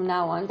differently from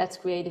now on. That's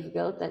creative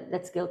guilt.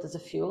 That's guilt as a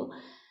fuel.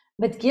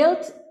 But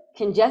guilt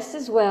can just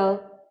as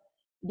well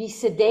be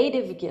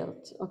sedative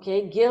guilt,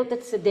 okay? Guilt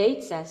that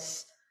sedates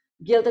us,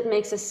 guilt that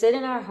makes us sit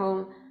in our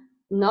home,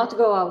 not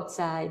go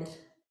outside,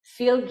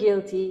 feel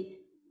guilty,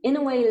 in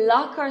a way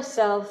lock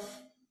ourselves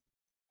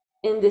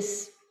in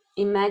this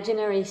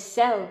imaginary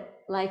cell,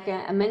 like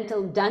a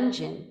mental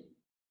dungeon,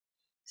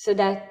 so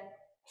that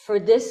for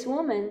this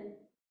woman,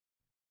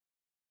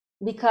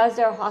 because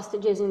there are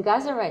hostages in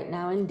Gaza right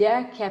now and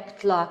they're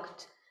kept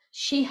locked,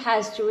 she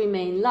has to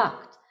remain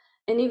locked.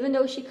 And even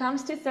though she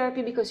comes to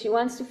therapy because she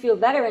wants to feel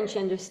better and she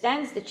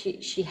understands that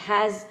she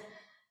has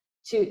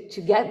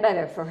to get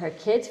better for her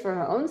kids, for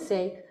her own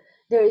sake,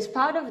 there is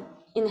part of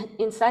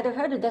inside of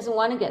her that doesn't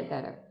want to get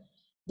better.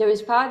 There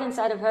is part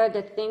inside of her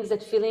that thinks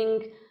that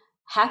feeling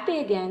happy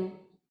again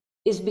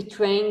is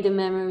betraying the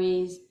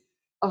memories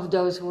of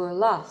those who were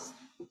lost.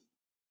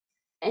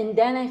 And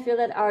then I feel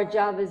that our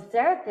job as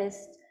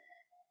therapists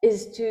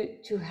is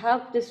to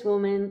help this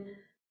woman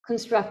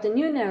construct a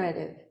new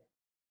narrative,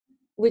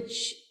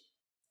 which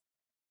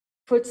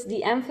puts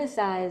the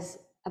emphasis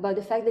about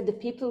the fact that the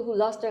people who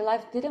lost their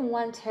life didn't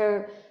want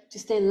her to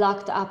stay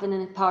locked up in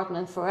an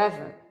apartment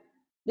forever.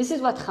 This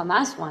is what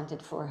Hamas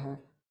wanted for her.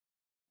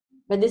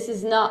 But this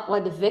is not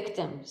what the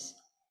victims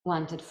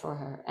wanted for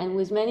her. And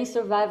with many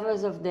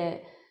survivors of the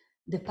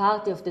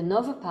party, of the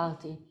Nova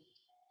party,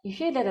 you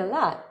hear that a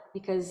lot,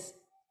 because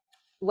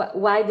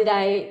why did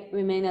I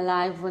remain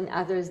alive when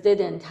others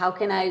didn't? How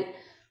can I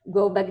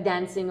go back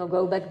dancing or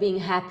go back being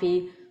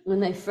happy when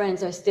my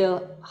friends are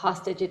still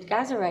hostage at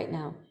Gaza right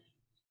now?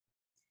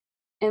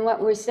 And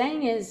what we're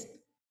saying is,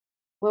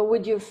 well,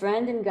 would your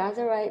friend in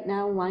Gaza right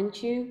now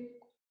want you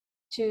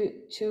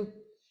to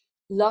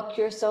lock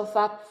yourself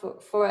up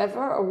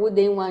forever, or would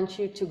they want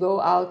you to go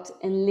out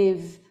and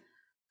live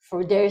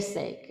for their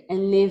sake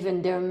and live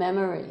in their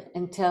memory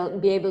and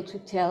be able to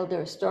tell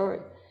their story?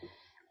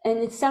 And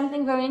it's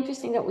something very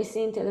interesting that we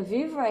see in Tel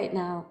Aviv right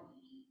now.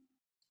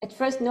 At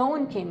first, no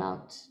one came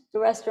out. The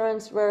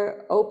restaurants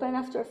were open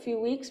after a few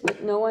weeks,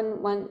 but no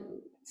one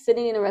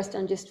sitting in a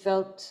restaurant just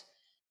felt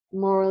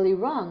morally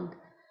wrong.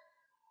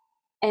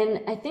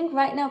 And I think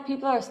right now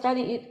people are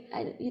starting,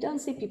 you don't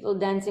see people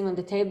dancing on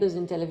the tables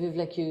in Tel Aviv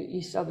like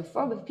you saw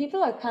before, but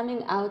people are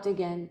coming out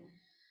again.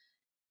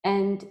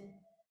 And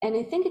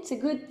I think it's a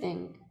good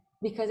thing,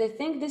 because I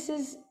think this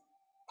is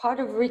part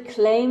of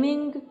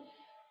reclaiming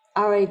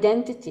our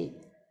identity.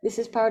 This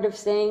is part of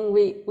saying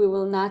we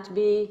will not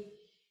be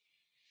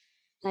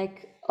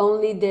like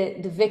only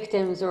the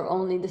victims or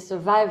only the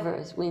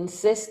survivors. We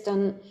insist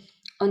on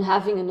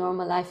having a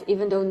normal life,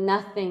 even though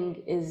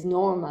nothing is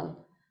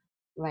normal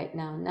right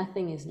now.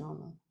 Nothing is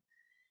normal.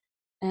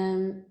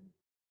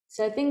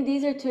 So I think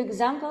these are two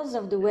examples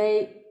of the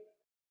way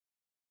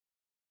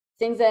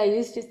things that I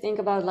used to think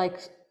about like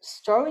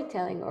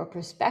storytelling or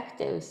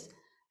perspectives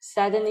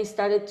suddenly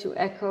started to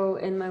echo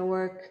in my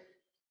work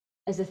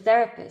as a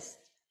therapist.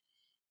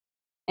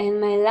 And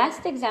my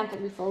last example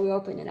before we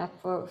open it up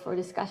for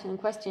discussion and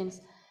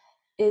questions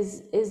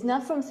is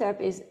not from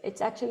therapy,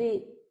 it's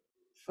actually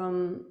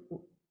from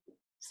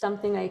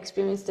something I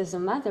experienced as a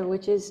mother,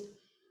 which is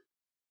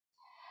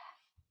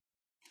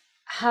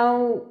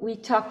how we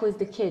talk with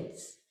the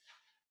kids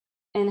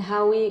and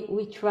how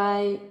we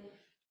try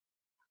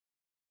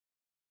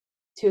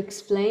to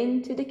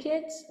explain to the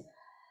kids.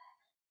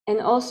 And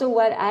also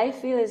what I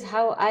feel is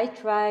how I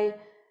try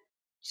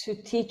to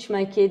teach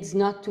my kids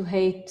not to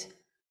hate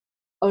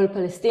all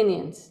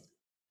Palestinians.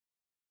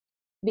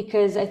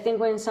 Because I think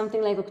when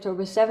something like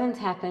October 7th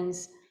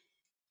happens,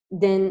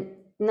 then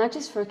not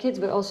just for kids,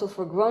 but also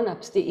for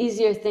grown-ups, the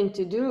easier thing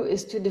to do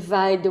is to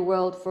divide the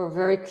world for a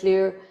very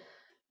clear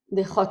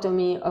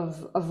dichotomy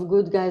of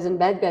good guys and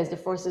bad guys, the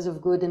forces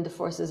of good and the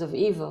forces of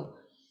evil.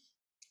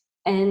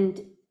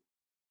 And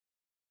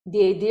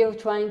the idea of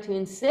trying to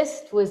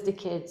insist with the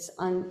kids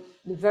on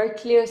the very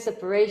clear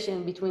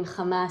separation between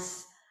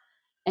Hamas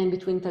and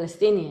between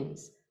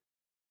Palestinians,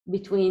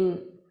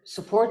 between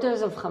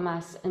supporters of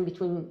Hamas and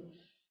between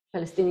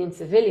Palestinian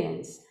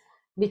civilians,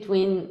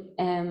 between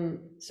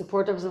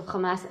supporters of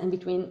Hamas and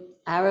between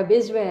Arab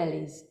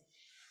Israelis.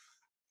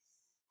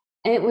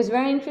 And it was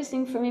very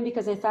interesting for me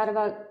because I thought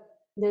about,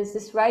 there's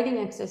this writing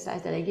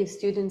exercise that I give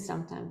students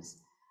sometimes.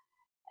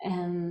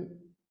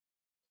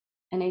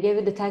 And I gave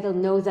it the title,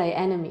 Know Thy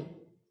Enemy.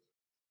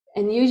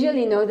 And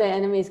usually know thy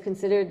enemy is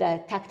considered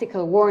a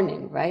tactical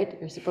warning, right?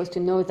 You're supposed to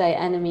know thy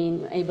enemy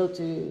and able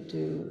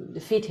to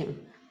defeat him.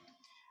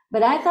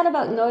 But I thought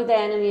about Know the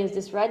Enemy as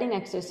this writing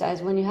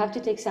exercise when you have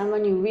to take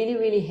someone you really,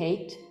 really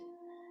hate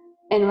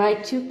and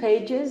write 2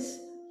 pages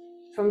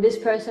from this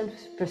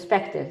person's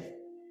perspective.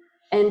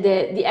 And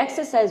the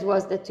exercise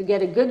was that to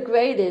get a good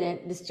grade in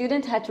it, the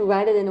student had to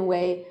write it in a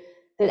way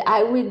that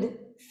I would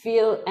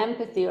feel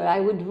empathy, or I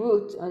would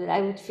root, or that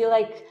I would feel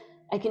like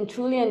I can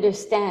truly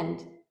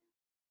understand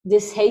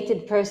this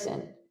hated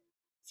person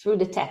through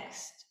the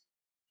text.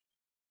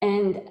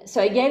 And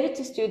so I gave it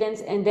to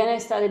students, and then I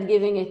started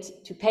giving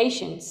it to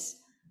patients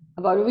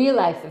about real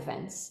life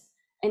events.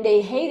 And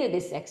they hated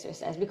this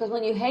exercise, because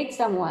when you hate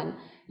someone,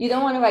 you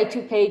don't want to write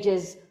 2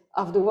 pages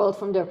of the world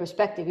from their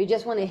perspective. You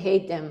just want to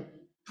hate them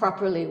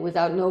properly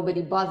without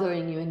nobody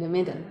bothering you in the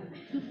middle.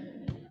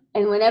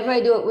 And whenever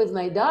I do it with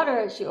my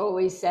daughter, she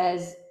always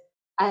says,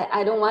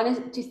 I don't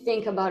want to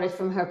think about it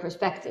from her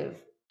perspective.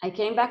 I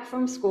came back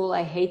from school,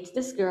 I hate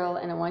this girl,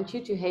 and I want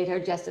you to hate her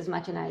just as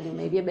much as I do,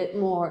 maybe a bit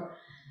more.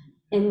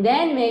 And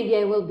then maybe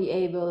I will be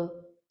able,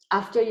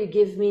 after you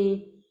give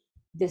me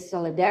this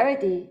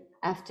solidarity,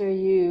 after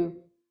you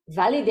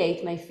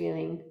validate my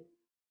feeling,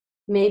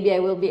 maybe I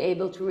will be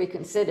able to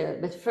reconsider.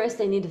 But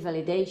first I need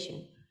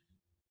validation.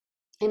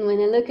 And when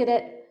I look at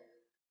it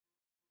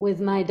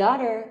with my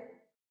daughter,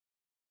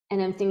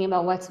 and I'm thinking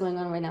about what's going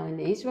on right now in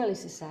the Israeli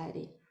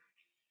society,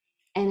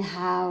 and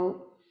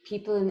how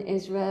people in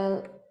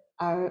Israel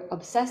are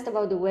obsessed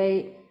about the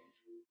way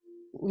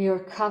we are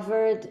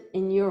covered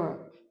in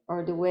Europe,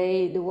 or the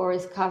way the war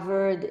is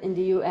covered in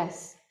the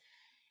US.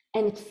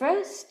 And at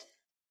first,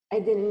 I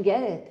didn't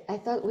get it. I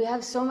thought we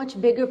have so much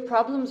bigger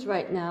problems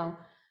right now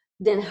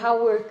than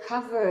how we're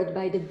covered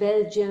by the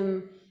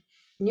Belgium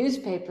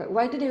newspaper.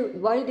 Why do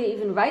they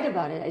even write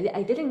about it?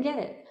 I didn't get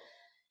it.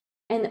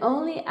 And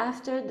only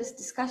after this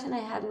discussion I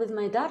had with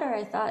my daughter,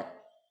 I thought,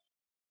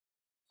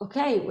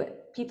 okay,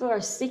 people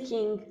are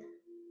seeking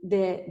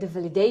the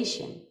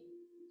validation.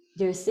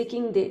 They're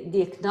seeking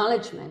the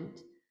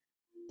acknowledgement.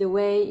 The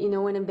way, you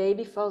know, when a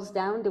baby falls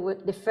down,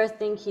 the first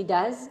thing he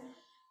does,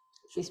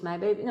 at least my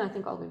baby, no, I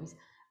think all babies,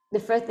 the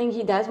first thing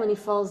he does when he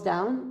falls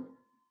down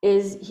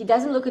is he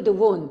doesn't look at the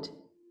wound.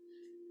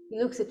 He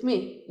looks at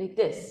me like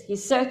this.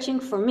 He's searching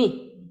for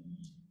me.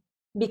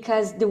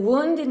 Because the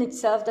wound in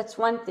itself, that's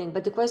one thing.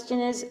 But the question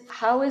is,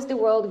 how is the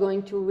world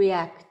going to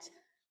react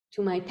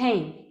to my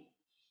pain?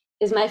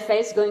 Is my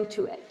face going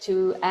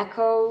to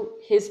echo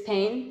his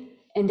pain,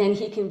 and then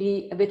he can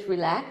be a bit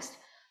relaxed?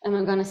 Am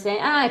I going to say,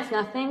 it's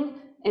nothing,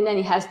 and then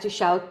he has to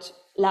shout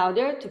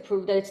louder to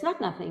prove that it's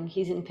not nothing,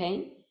 he's in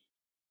pain?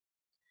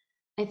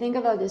 I think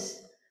about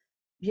this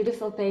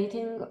beautiful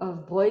painting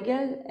of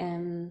Bruegel,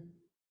 and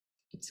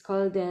it's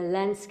called The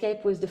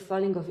Landscape with the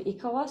Falling of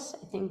Icarus.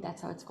 I think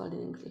that's how it's called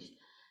in English.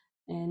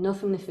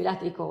 Nofim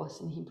Nefilat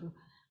Icarus in Hebrew.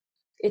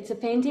 It's a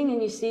painting,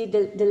 and you see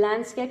the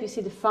landscape, you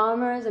see the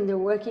farmers, and they're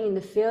working in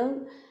the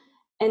field,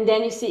 and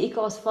then you see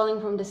Icarus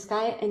falling from the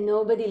sky, and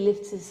nobody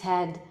lifts his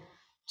head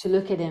to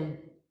look at him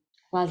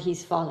while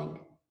he's falling.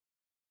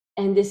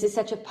 And this is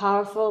such a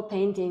powerful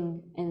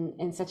painting,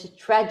 and such a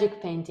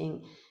tragic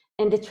painting.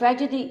 And the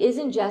tragedy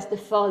isn't just the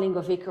falling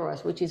of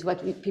Icarus, which is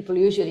what people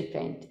usually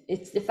paint.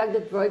 It's the fact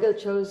that Bruegel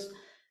chose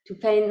to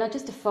paint not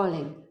just the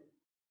falling,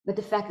 but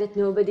the fact that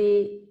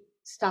nobody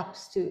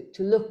stops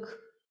to look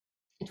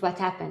at what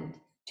happened,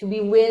 to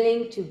be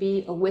willing to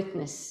be a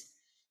witness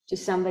to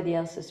somebody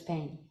else's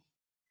pain.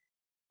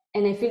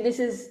 And I feel this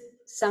is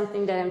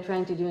something that I'm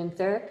trying to do in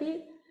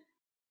therapy.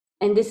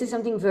 And this is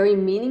something very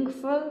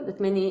meaningful that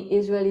many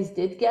Israelis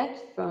did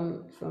get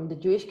from the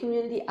Jewish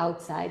community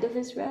outside of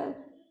Israel.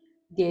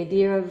 The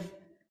idea of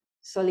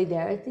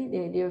solidarity, the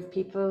idea of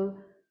people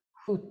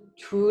who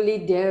truly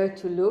dare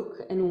to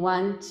look and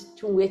want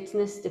to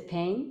witness the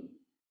pain.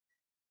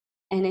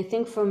 And I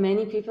think for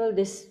many people,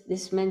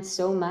 this meant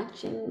so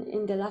much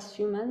in the last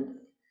few months.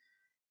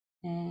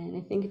 And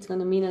I think it's going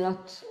to mean a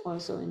lot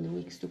also in the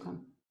weeks to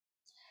come.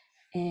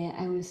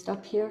 I will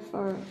stop here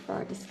for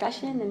our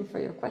discussion and for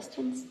your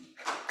questions.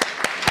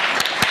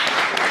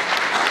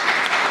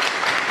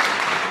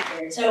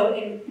 So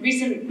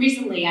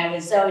recently, I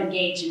was so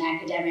engaged in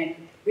academic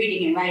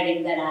reading and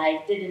writing that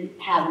I didn't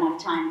have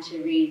enough time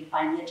to read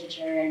fine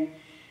literature. And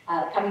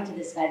coming to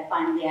this event,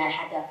 finally, I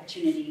had the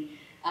opportunity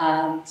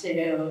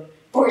to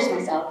force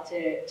myself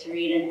to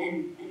read.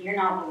 And your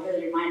novel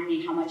really reminded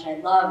me how much I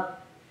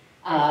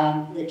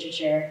love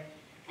literature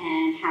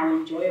and how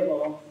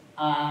enjoyable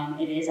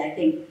it is.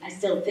 I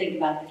still think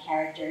about the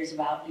characters,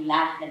 about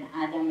Lilach and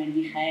Adam and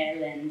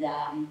Michael,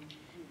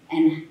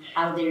 and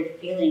how they're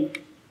feeling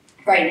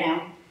right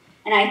now.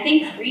 And I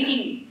think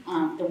reading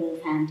The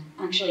Wolf Hand,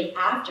 actually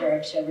after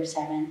October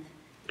 7th,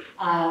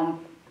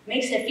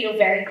 makes it feel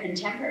very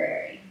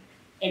contemporary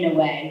in a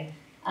way,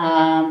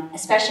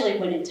 especially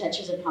when it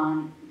touches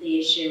upon the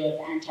issue of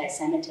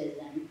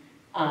anti-Semitism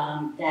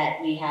that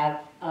we have,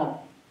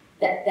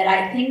 that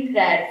I think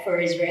that for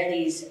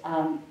Israelis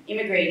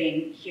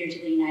immigrating here to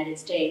the United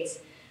States,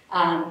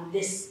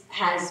 this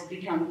has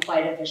become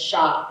quite of a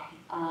shock.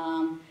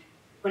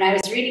 When I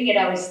was reading it,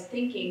 I was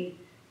thinking,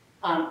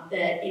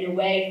 that in a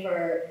way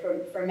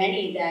for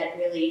many that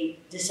really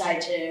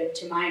decide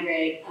to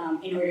migrate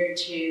in order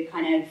to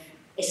kind of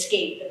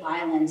escape the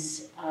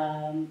violence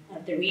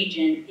of the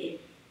region,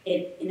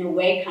 it in a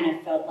way kind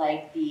of felt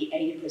like the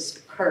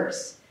Oedipus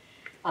curse,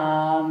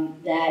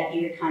 that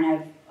you're kind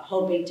of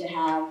hoping to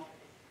have,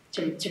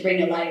 to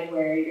bring a life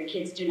where your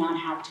kids do not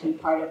have to be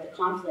part of the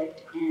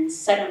conflict, and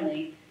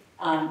suddenly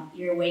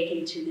you're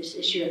awakened to this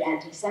issue of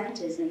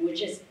anti-Semitism,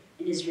 which is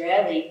an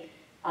Israeli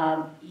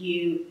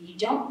you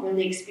don't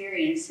really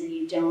experience and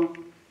you don't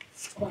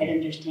quite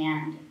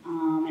understand.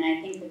 And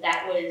I think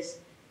that was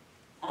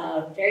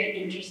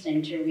very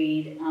interesting to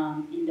read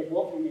in the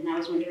Wolfman. And I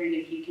was wondering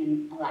if you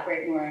can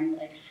elaborate more on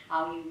like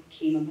how you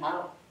came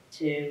about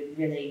to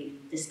really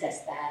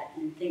discuss that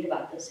and think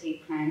about those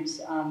hate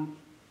crimes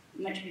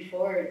much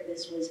before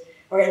this was,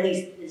 or at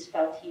least this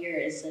felt here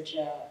as such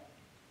a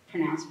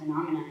pronounced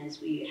phenomenon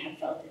as we have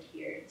felt it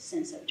here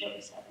since October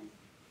 7th.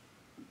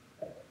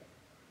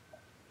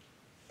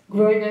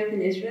 Growing up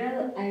in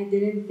Israel, I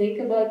didn't think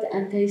about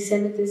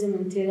anti-Semitism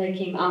until I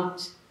came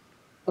out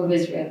of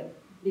Israel.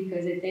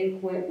 Because I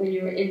think when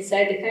you're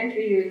inside the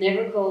country, you're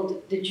never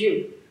called the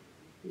Jew,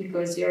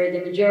 because you're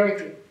the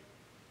majority.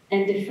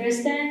 And the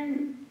first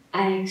time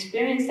I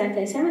experienced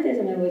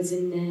anti-Semitism, I was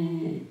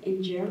in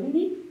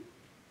Germany,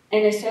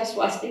 and I saw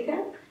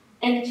swastika.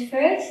 And at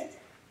first,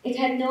 it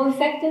had no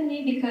effect on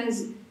me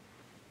because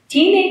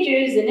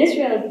teenagers in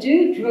Israel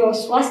do draw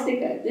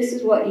swastika. This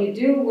is what you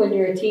do when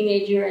you're a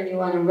teenager and you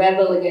want to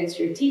rebel against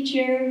your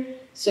teacher.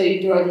 So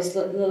you draw this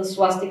little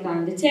swastika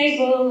on the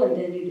table, and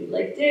then you do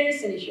like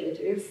this, and you show it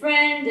to your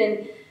friend.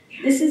 And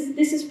this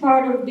is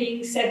part of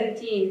being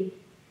 17,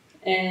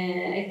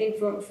 I think,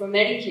 for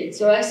many kids.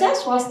 So I saw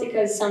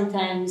swastikas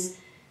sometimes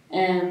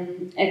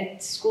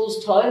at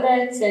school's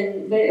toilets,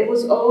 but it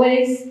was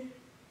always,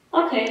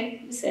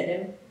 okay,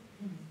 beseder.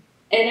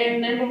 And I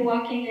remember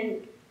walking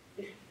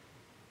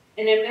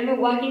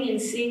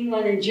and seeing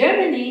one in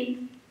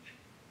Germany,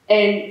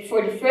 and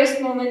for the first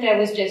moment I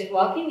was just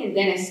walking, and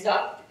then I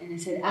stopped and I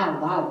said,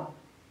 wow,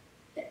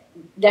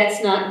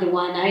 that's not the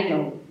one I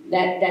know.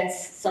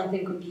 That's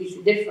something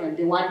completely different.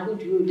 The one who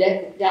drew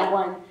that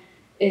one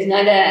is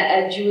not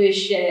a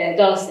Jewish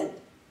adolescent.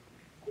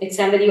 It's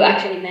somebody who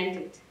actually meant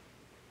it.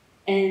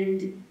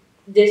 And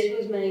this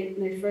was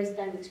my first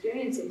time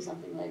experiencing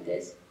something like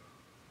this.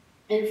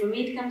 And for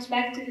me, it comes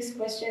back to this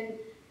question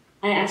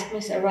I ask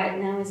myself right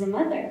now as a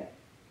mother.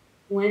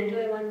 When do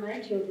I want my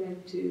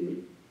children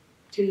to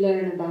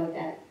learn about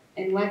that?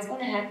 And what's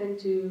going to happen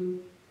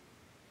to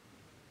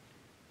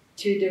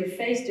their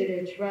faith, to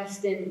their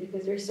trust in,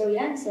 because they're so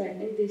young, so I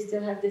think they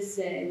still have this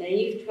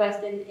naive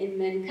trust in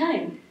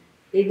mankind.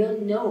 They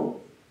don't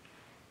know.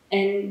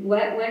 And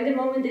when the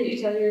moment that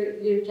you tell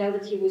your child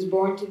that he was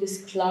born to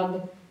this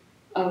club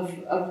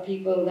of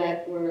people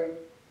that were,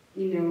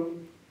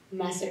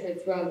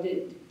 massacred throughout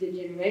the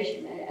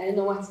generation, I don't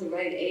know what's the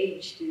right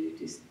age to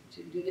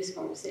do this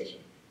conversation.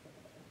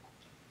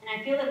 And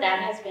I feel that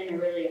has been a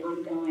really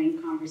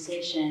ongoing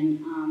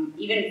conversation,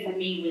 even for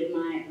me with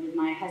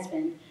my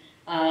husband.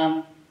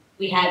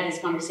 We had this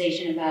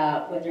conversation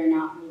about whether or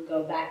not we'll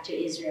go back to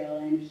Israel,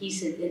 and he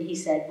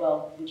said,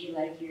 well, would you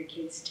like your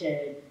kids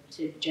to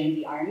join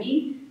the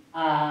army?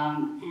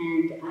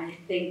 And I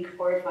think,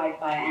 horrified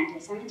by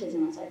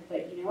anti-Semitism, I was like,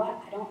 but you know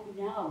what? I don't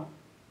know.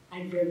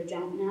 I really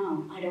don't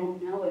know. I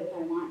don't know if I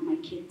want my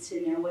kids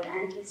to know what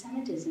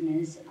anti-Semitism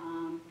is.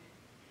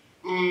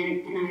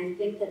 And I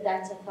think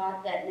that's a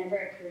thought that never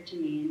occurred to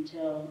me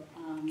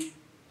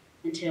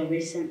until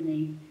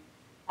recently.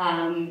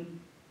 I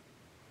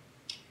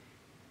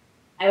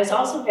was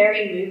also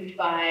very moved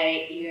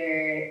by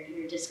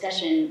your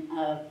discussion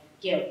of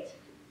guilt.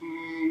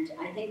 And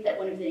I think that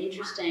one of the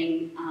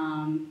interesting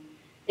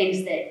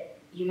things that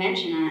you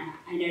mentioned,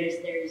 I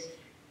noticed there's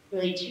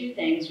really two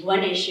things.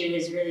 One issue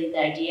is really the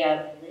idea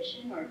of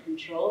volition or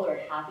control or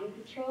having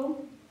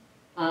control.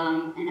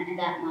 And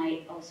that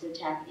might also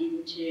tap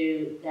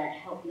into that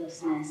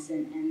helplessness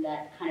and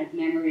that kind of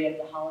memory of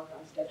the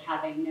Holocaust of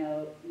having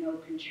no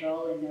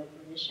control and no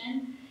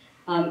volition.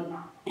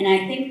 And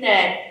I think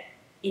that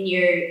in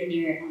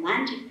your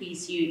Atlantic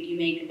piece, you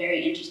make a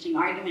very interesting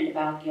argument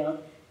about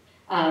guilt,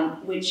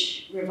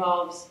 which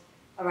revolves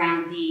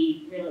around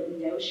the real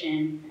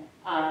notion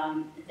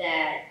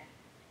that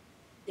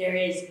there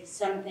is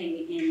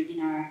something in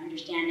our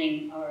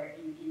understanding or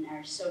in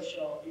our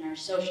social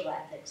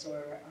ethics,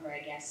 or I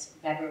guess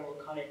Weber will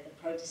call it the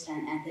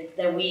Protestant ethic,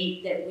 that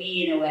we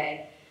in a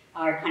way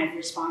are kind of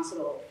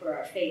responsible for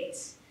our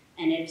fates.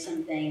 And if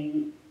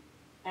something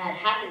bad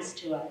happens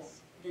to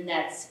us, then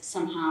that's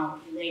somehow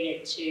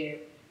related to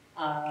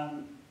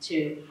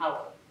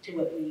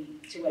what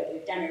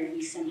we've done, or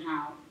we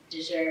somehow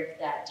deserve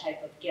that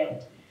type of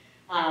guilt.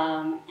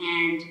 And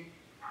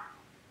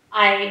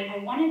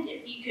I wondered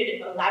if you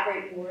could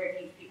elaborate more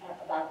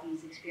about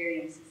these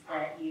experiences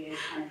that you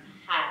kind of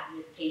had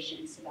with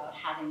patients about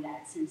having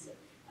that sense of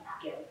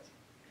guilt.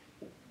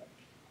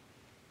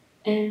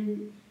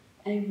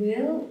 I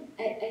will.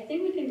 I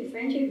think we can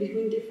differentiate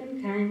between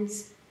different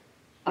kinds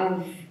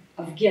of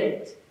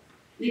guilt.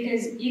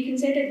 Because you can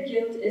say that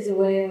guilt is a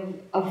way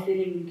of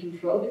feeling in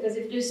control, because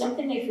if there's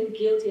something I feel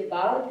guilty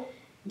about,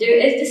 there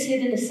is this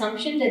hidden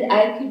assumption that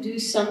I could do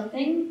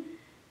something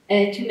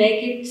to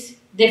make it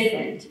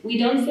different. We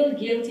don't feel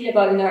guilty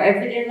about in our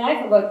everyday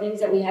life about things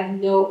that we have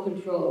no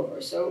control over.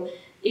 So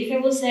if I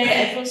will say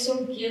I feel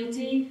so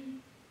guilty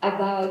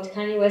about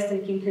Kanye West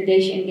and Kim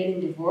Kardashian getting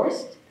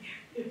divorced,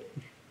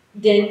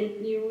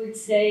 then you would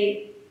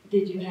say,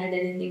 did you have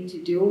anything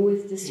to do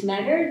with this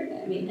matter?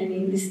 I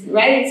mean, this,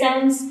 right? It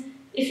sounds,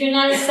 if you're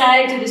not a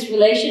side to this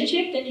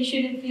relationship, then you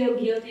shouldn't feel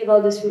guilty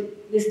about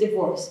this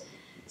divorce.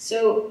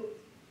 So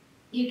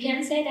you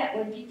can say that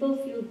when people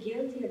feel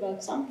guilty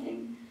about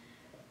something,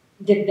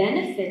 the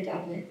benefit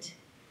of it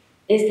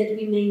is that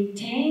we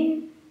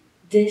maintain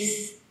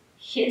this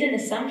hidden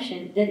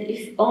assumption that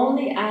if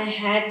only I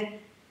had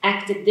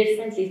acted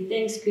differently,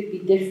 things could be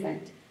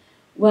different.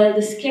 Well,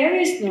 the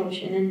scariest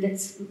notion, and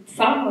that's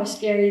far more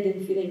scary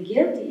than feeling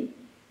guilty,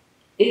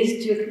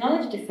 is to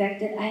acknowledge the fact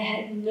that I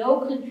had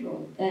no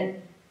control,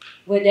 that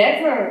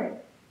whatever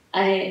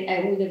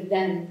I would have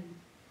done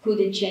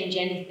couldn't change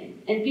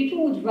anything. And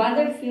people would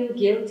rather feel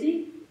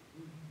guilty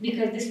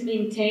because this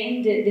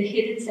maintained the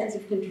hidden sense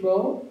of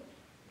control,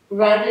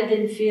 rather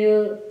than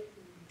feel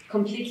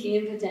completely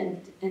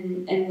impotent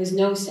and with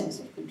no sense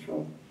of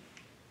control.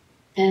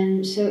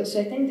 And so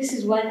I think this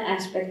is one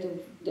aspect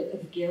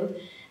of guilt.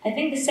 I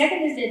think the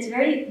second is that it's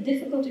very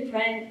difficult to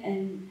try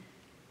and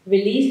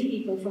release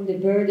people from the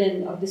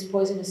burden of this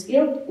poisonous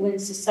guilt when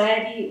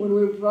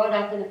we're brought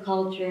up in a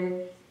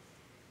culture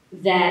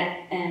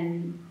that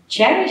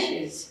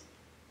cherishes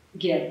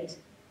guilt.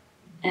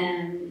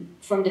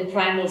 From the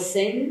primal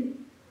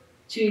sin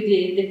to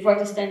the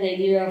Protestant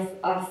idea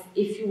of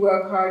if you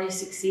work hard, you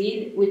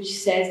succeed, which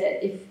says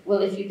that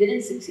if you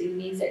didn't succeed, it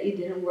means that you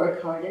didn't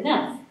work hard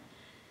enough.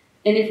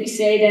 And if we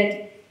say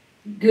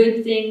that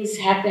good things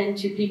happen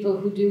to people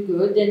who do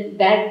good, then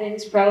bad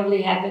things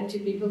probably happen to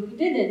people who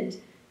didn't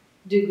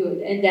do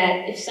good. And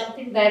that if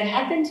something bad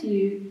happened to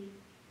you,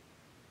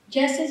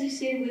 just as you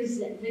see it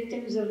with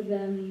victims of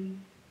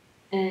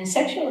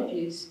sexual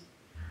abuse,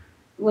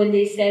 when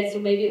they said, so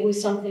maybe it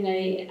was something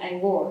I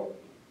wore.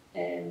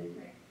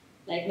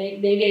 Like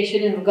maybe I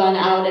shouldn't have gone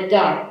out at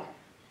dark.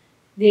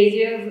 The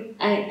idea of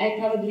I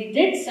probably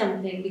did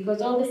something,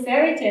 because all the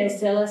fairy tales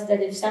tell us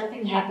that if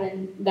something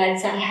bad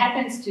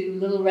happens to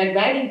Little Red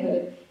Riding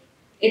Hood,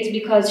 it's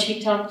because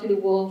she talked to the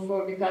wolf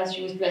or because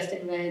she was dressed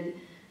in red,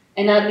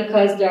 and not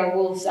because there are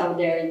wolves out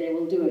there and they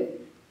will do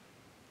it.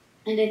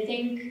 And I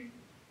think,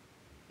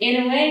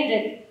 in a way,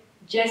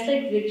 that just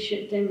like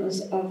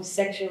victims of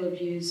sexual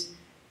abuse,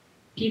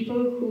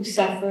 people who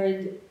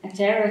suffered a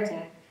terror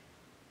attack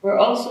were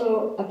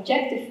also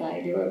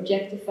objectified. They were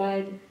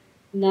objectified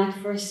not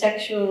for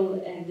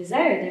sexual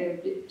desire, they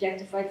were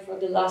objectified for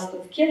the lust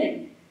of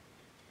killing.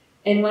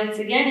 And once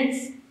again,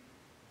 it's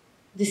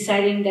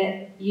deciding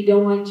that you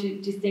don't want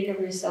to think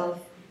of yourself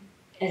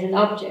as an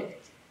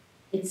object.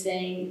 It's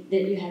saying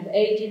that you have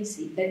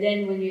agency. But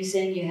then when you're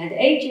saying you had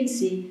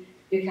agency,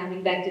 you're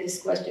coming back to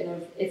this question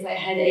of, if I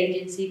had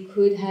agency,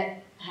 could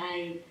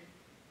I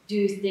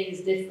do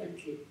things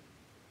differently?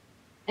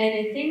 And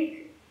I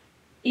think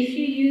if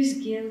you use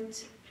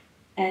guilt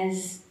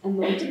as a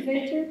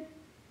motivator,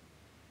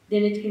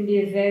 then it can be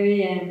a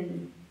very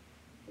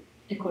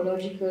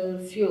ecological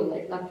fuel,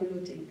 like not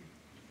polluting.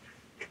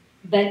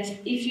 But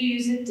if you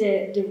use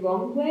it the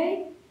wrong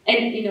way,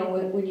 and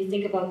when you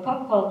think about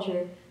pop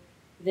culture,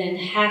 then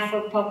half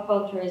of pop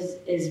culture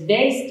is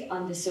based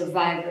on the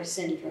survivor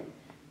syndrome.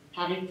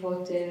 Harry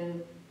Potter,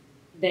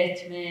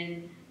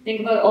 Batman.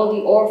 Think about all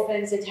the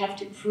orphans that have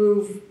to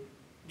prove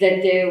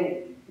that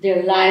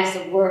their lives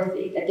are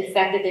worthy, that the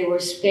fact that they were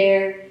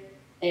spared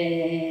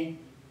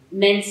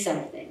meant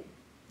something,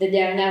 that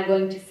they are now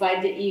going to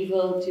fight the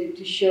evil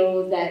to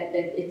show that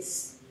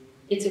it's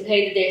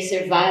okay that they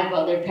survived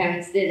while their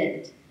parents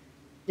didn't.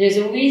 There's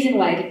a reason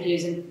why it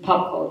appears in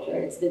pop culture.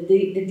 It's the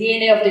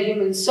DNA of the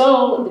human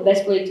soul. The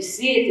best way to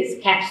see it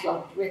is caps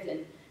lock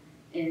written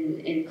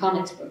in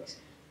comics books.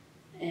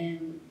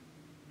 And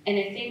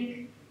I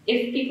think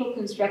if people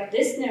construct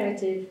this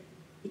narrative,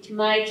 it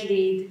might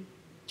lead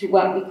to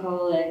what we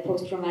call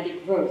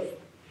post-traumatic growth.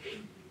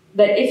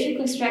 But if you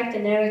construct a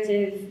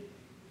narrative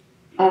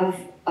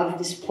of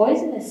this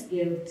poisonous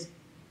guilt,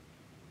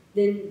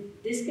 then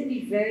this can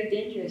be very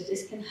dangerous.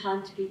 This can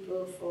haunt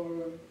people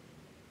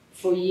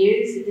for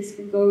years. This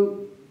can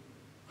go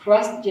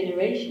across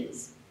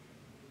generations.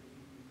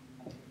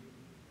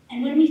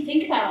 And when we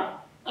think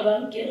about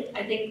guilt,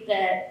 I think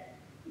that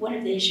one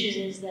of the issues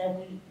is that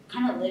we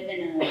kind of live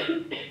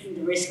in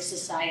the risk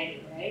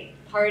society, right?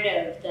 Part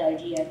of the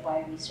idea of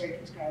why we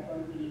circumscribe or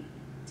we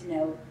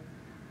denote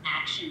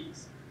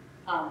actions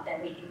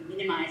that we can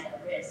minimize our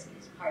risk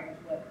is part of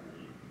what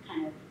we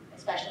kind of,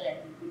 especially I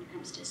think when it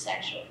comes to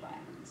sexual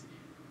violence,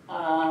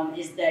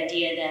 is the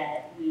idea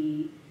that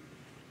we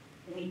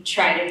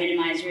try to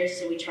minimize risk,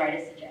 so we try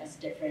to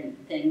suggest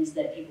different things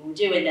that people will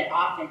do, and that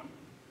often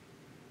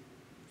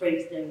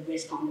brings the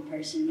risk on the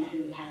person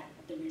who had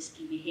the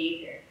risky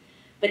behavior.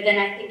 But then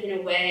I think in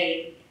a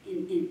way,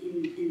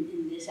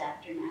 in this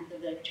aftermath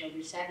of October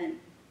 7th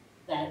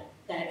that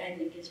I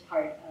think is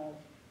part of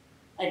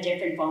a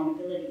different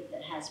vulnerability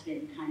that has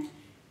been kind of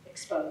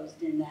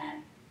exposed, in that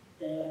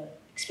the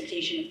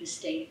expectation of the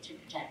state to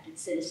protect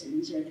its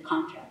citizens, or the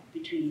contract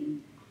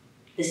between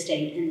the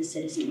state and the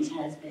citizens,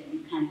 has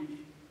been kind of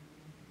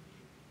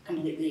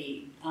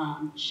completely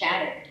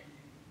shattered.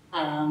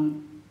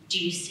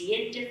 Do you see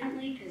it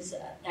differently? Because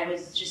I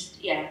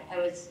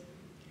was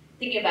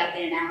thinking about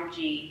the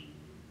analogy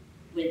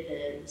with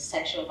the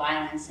sexual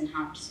violence and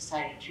how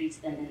society treats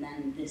them, and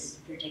then this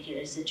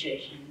particular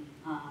situation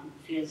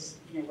feels,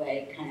 in a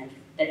way, kind of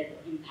that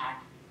it will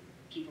impact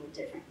people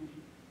differently.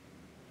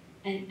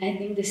 And I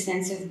think the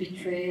sense of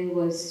betrayal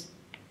was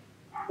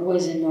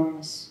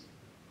enormous.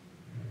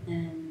 It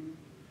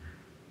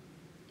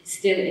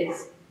still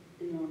is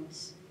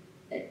enormous.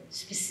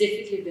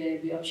 Specifically,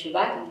 B'Yom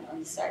Shabbat, on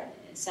the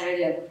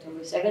Saturday of October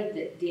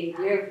 7th, the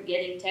idea of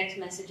getting text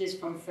messages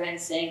from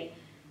friends saying,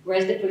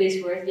 "Where's the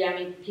police? Where's the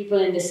army?" People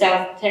in the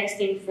South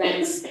texting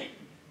friends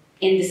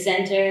in the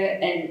center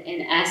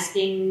and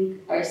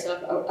asking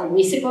ourselves, "Are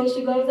we supposed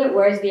to go there?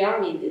 Where's the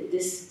army?"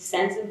 This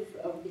sense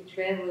of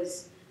betrayal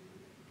was,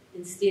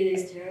 and still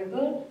is,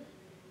 terrible.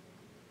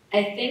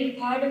 I think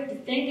part of the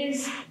thing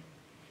is,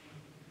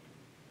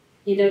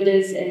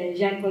 there's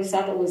Jean-Paul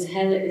Sartre was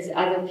hell is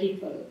other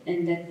people, and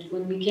that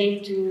when we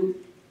came to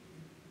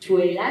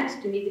Eilat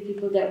to meet the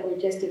people that were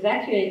just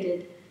evacuated,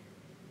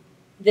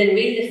 then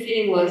really the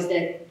feeling was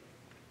that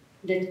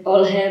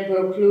all hell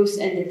broke loose,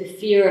 and that the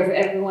fear of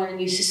everyone, and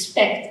you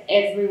suspect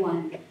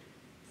everyone.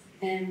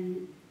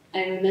 And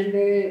I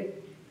remember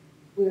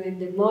we were in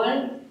the mall,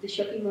 the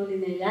shopping mall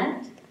in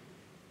Eilat,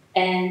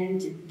 and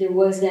there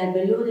was a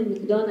balloon in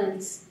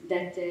McDonald's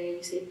that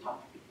you say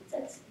popped. What's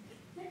that?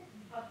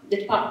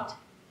 That popped.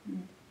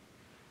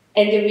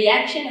 And the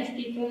reaction of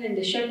people in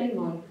the shopping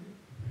mall.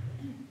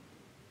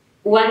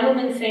 One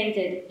woman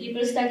fainted.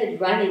 People started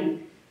running.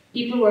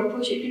 People were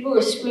pushing. People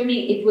were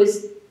screaming. It was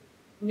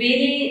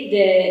really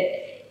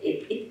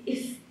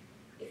if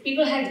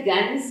people had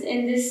guns in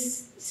this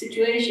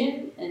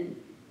situation, and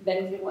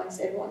Benjamin wants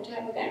everyone to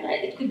have a gun,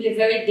 right? It could be a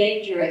very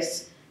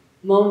dangerous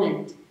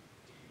moment,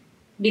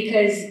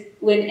 because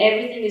when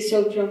everything is so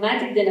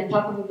traumatic, then a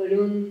pop of a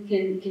balloon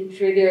can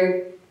trigger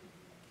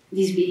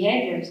these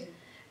behaviors.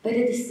 But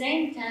at the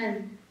same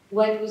time,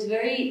 what was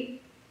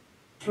very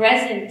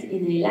present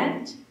in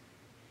Eilat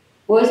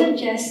wasn't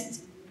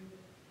just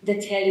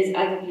that hell is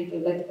other people,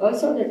 but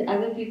also that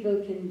other people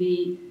can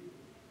be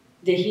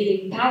the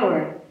healing power.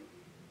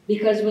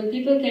 Because when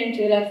people came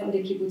to Eilat from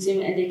the kibbutzim,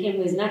 and they came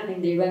with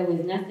nothing, they ran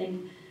with nothing,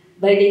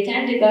 by the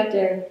time they got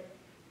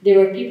there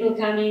were people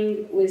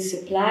coming with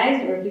supplies,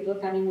 there were people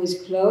coming with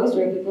clothes,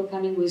 there were people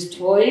coming with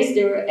toys,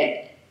 there were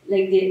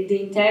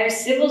the entire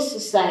civil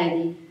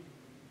society.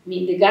 I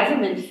mean, the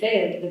government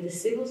failed, but the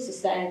civil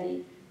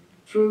society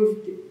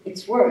proved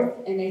its worth.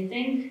 And I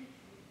think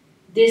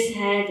this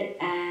had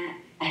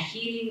a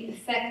healing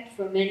effect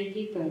for many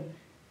people,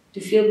 to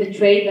feel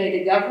betrayed by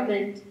the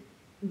government,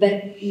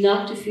 but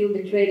not to feel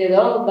betrayed at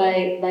all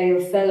by your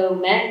fellow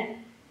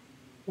men,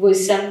 was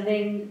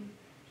something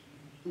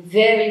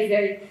very,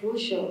 very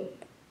crucial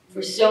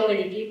for so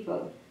many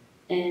people.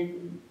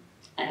 And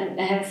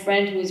I have a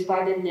friend who is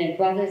part in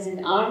Brothers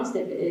in Arms.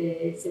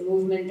 It's a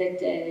movement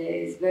that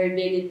is very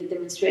big in the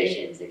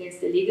demonstrations against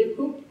the legal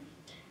coup.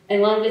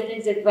 And one of the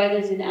things that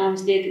Brothers in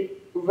Arms did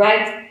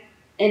right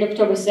in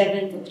October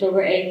 7th,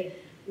 October 8th,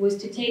 was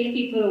to take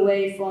people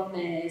away from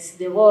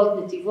Sderot,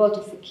 Netivot,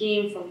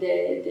 Ofakim, from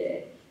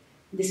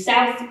the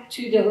south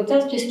to the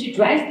hotels, just to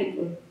drive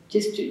people,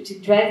 to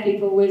drive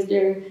people with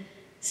their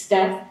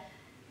stuff.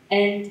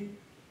 And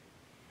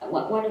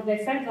one of my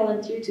friends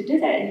volunteered to do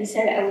that, and he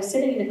said, I was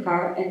sitting in a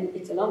car, and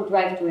it's a long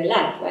drive to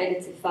Eilat, right?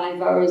 It's a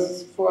 5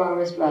 hours, 4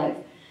 hours drive.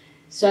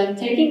 So I'm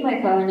taking my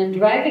car, and I'm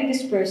driving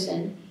this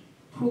person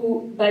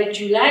who, by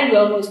July, we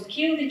almost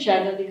killed each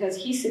other because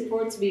he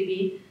supports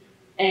Bibi,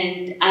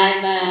 and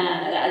I'm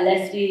a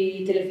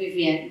lefty Tel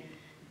Avivian.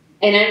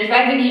 And I'm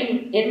driving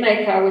him in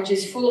my car, which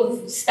is full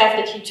of stuff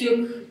that he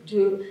took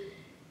to,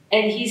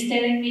 and he's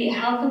telling me,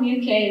 how come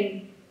you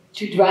came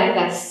to drive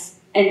us,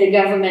 and the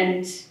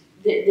government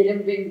they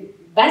didn't bring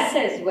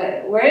buses?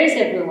 Where is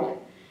everyone?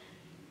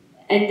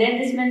 And then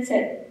this man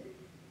said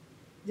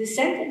this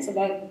sentence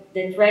about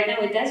that right now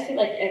it does feel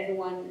like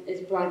everyone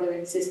is brother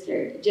and sister.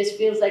 It just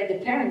feels like the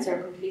parents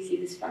are completely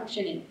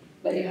dysfunctioning,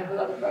 but you have a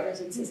lot of brothers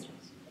and sisters.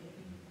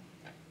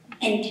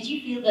 And did you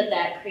feel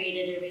that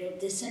created a real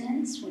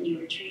dissonance when you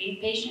were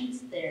treating patients,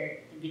 the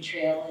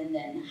betrayal, and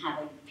then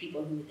having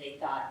people who they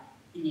thought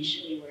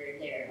initially were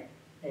their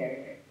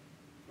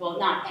well,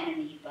 not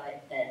enemy,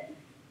 but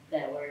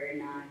that were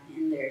not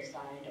in their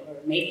side, or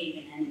maybe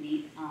even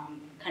enemy,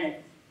 kind of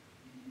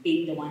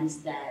being the ones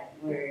that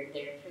were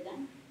there for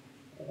them?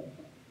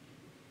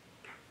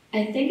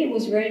 I think it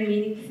was very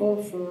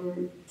meaningful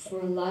for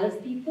a lot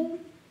of people.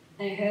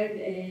 I heard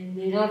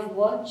Mirav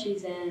Watt,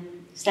 she's a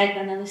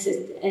psychoanalyst,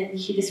 and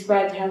she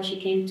described how she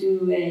came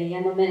to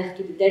Yam HaMelech,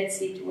 to the Dead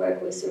Sea, to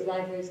work with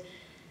survivors,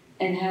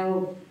 and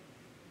how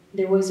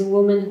there was a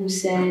woman who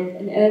said,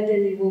 an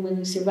elderly woman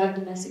who survived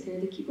the massacre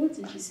of the kibbutz,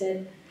 and she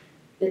said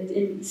that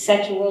in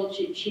such a world,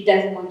 she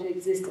doesn't want to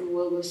exist in a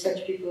world where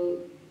such people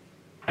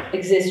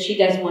exist. She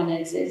doesn't want to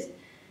exist.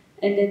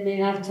 And then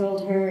Meirav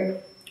told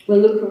her, well,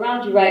 look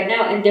around you right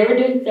now. And they were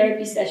doing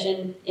therapy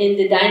session in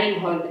the dining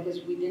hall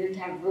because we didn't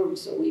have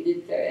rooms, so we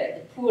did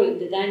the pool in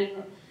the dining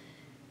hall.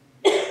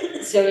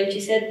 So and she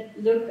said,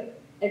 look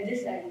at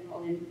this dining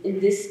hall. In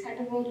this kind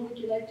of world, would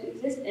you like to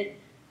exist? And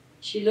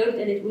she looked,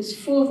 and it was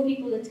full of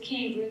people that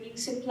came bringing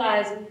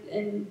supplies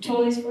and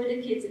toys for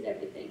the kids and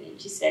everything. And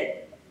she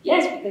said,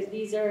 yes, because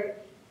these are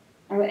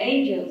our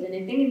angels. And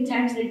I think in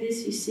times like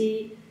this, you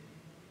see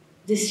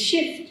this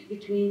shift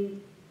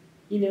between,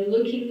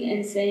 looking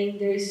and saying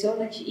there is so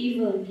much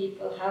evil in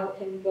people, how it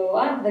can go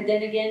on? But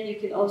then again, you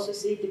can also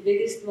see the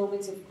biggest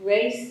moments of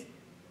grace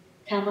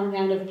coming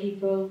out of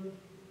people.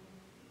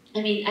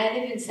 I mean, I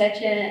live in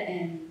such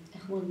a,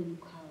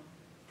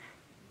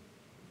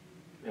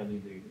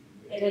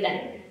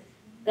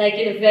 like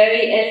in a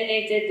very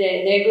alienated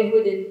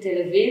neighborhood in Tel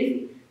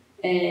Aviv,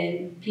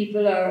 and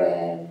people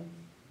are,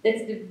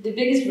 that's the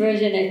biggest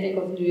version, I think,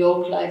 of New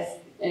York life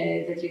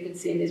that you can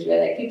see in Israel.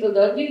 Like, people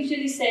don't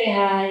usually say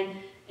hi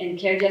and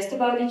care just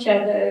about each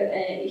other,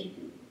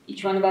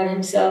 each one about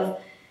himself.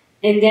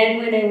 And then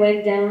when I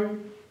went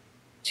down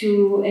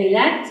to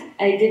Eilat,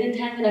 I didn't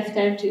have enough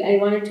time I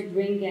wanted to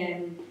bring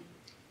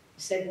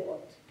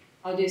sebuot.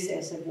 How do you say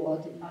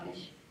sebuot in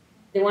English?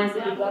 The ones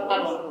that you got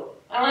bubbles.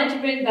 I wanted to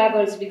bring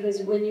bubbles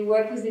because when you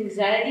work with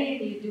anxiety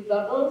and you do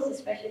bubbles,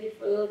 especially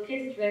for little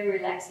kids, it's very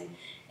relaxing.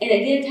 And I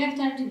didn't have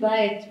time to buy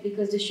it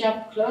because the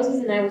shop closes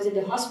and I was at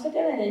the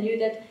hospital and I knew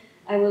that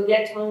I will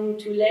get home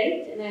too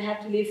late and I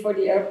have to leave for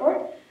the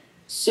airport.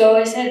 So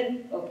I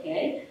said,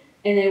 okay.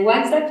 And I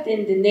WhatsApped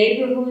in the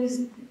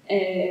neighborhood's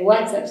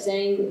WhatsApp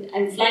saying,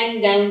 I'm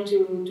flying down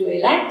to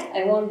Eilat,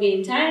 I won't be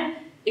in time.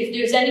 If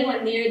there's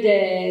anyone near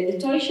the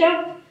toy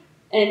shop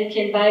and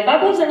can buy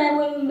bubbles, and I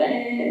will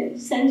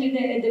send you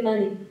the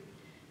money.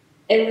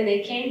 And when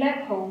I came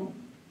back home,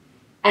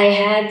 I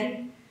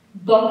had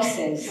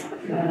boxes of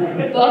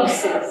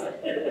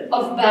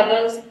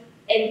bubbles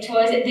and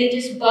toys. They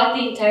just bought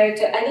the entire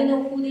toy. I don't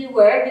know who they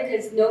were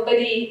because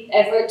nobody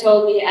ever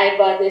told me I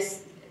bought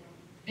this,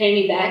 pay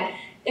me back.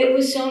 It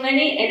was so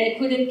many, and I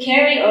couldn't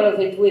carry all of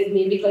it with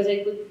me because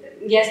I could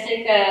just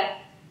take a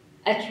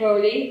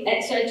trolley.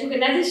 And so I took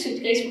another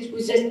suitcase which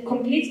was just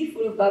completely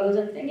full of bubbles.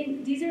 I'm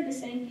thinking, these are the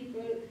same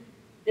people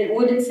that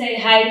wouldn't say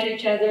hi to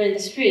each other in the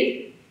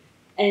street.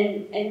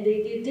 And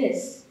they did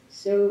this.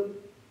 So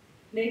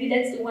maybe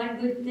that's the one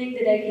good thing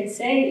that I can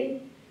say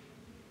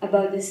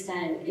about this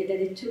time, is that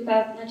it took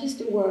out not just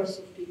the worst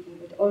of people,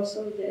 but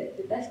also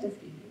the best of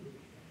people.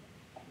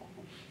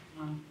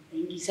 Wow,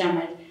 thank you so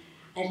much.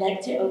 I'd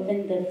like to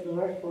open the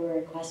floor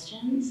for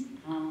questions.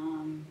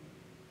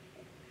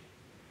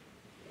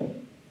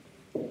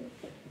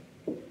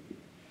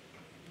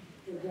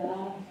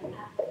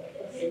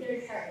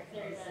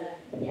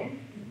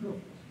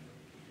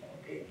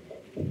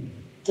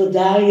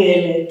 תודה,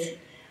 איילת.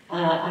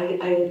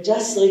 I'm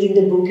just reading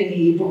the book in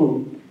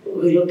Hebrew,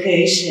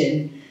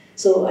 Relocation.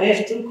 So I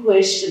have two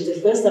questions. The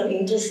first, I'm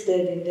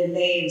interested in the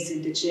names,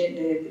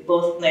 in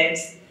both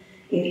names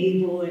in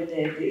Hebrew and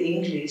the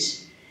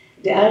English.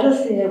 The other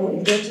thing,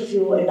 in terms of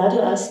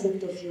another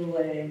aspect of your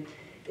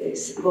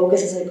work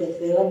as a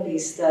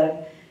psychotherapist,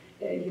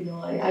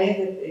 I have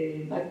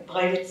a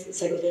private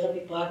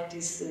psychotherapy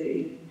practice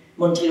in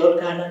Montreal,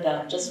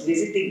 Canada. I'm just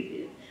visiting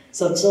here,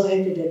 so I'm so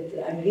happy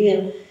that I'm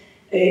here.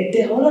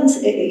 The whole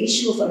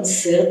issue of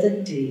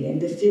uncertainty and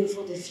the fear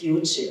for the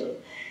future,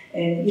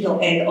 and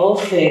and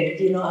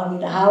affect,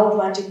 how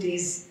much it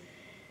is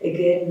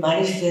again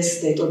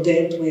manifested or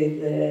dealt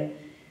with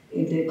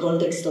in the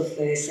context of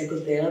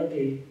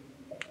psychotherapy.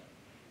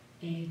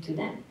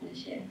 תודה,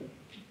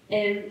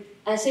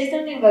 I'll say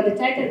something about the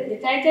title. The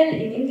title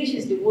in English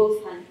is The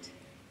Wolf Hunt.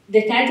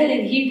 The title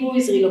in Hebrew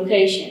is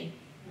Relocation.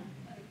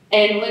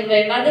 And when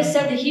my mother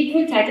saw the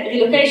Hebrew title,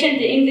 relocation,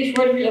 the English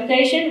word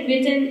relocation,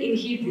 written in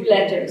Hebrew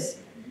letters.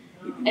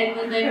 And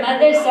when my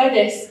mother saw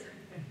this,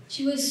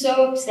 she was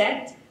so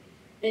upset.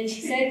 And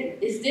she said,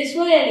 is this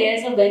why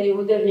Eliezer ben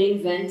Yehuda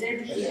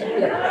reinvented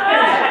Hebrew?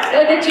 So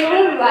that you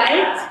will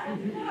write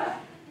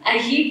a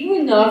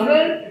Hebrew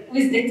novel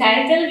with the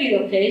title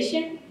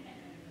Relocation?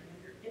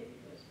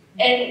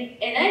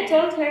 And I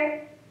told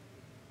her,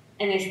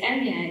 and I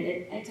stand behind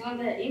it, I told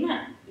her,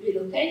 Ima,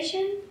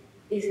 relocation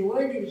is a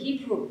word in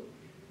Hebrew.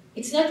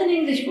 It's not an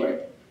English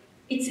word.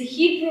 It's a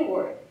Hebrew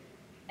word.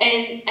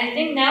 And I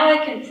think now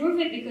I can prove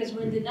it because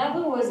when the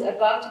novel was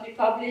about to be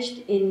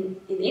published in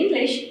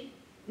English,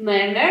 my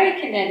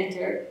American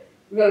editor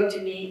wrote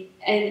to me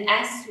and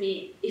asked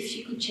me if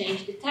she could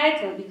change the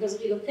title because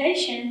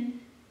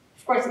relocation,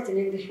 of course it's an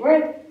English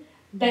word,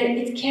 but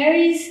it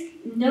carries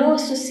no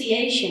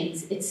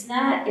associations. It's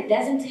not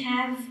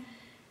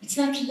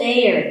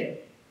layered.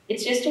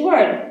 It's just a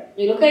word,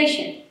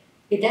 relocation.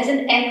 It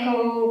doesn't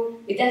echo,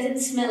 it doesn't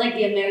smell like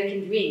the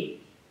American dream.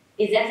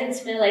 It doesn't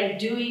smell like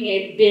doing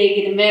it big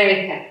in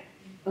America.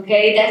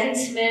 Okay, it doesn't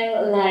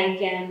smell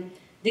like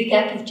the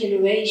gap of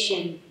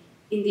generation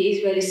in the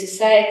Israeli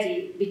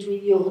society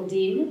between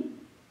Yordim.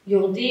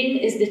 Yordim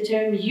is the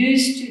term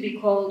used to be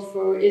called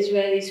for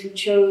Israelis who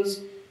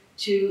chose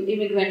to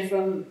immigrate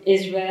from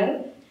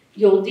Israel.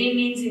 Yordim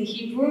means in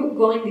Hebrew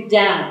going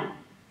down.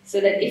 So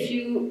that if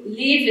you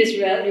leave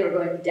Israel, you're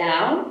going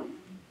down.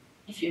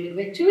 If you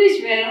immigrate to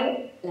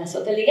Israel,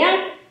 לעשות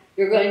עלייה,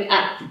 you're going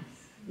up.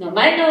 Now,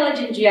 my knowledge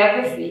in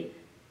geography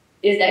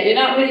is that you're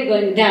not really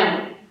going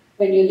down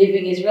when you're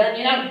leaving Israel, and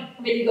you're not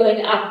really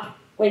going up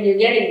when you're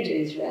getting to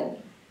Israel.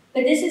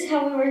 But this is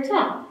how we were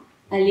taught.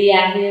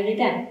 Aliyah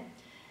v'yeridah.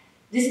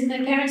 This is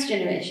my parents'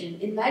 generation.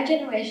 In my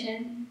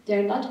generation,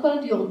 they're not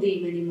called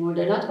Yordim anymore.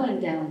 They're not going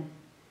down.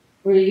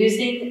 We're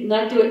using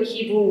not the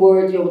Hebrew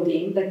word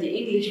Yordim, but the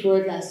English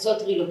word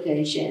לעשות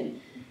relocation.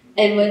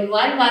 And when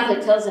one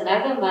mother tells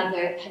another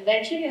mother,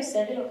 eventually you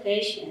send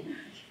relocation,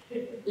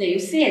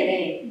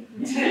 UCLA.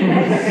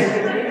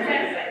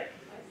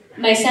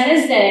 My son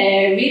is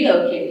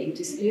relocating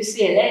to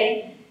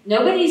UCLA.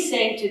 Nobody's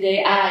saying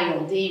today,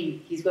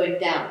 Yordim, he's going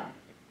down.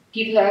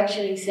 People are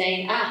actually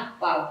saying,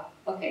 wow,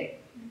 okay,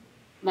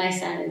 my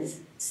son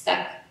is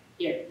stuck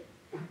here.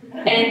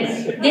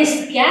 And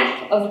this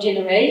gap of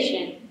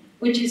generation,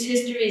 which is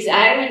history's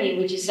irony,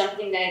 which is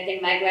something that I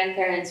think my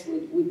grandparents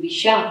would be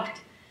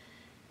shocked.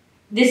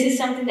 This is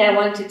something that I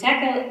want to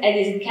tackle and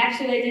is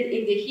encapsulated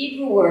in the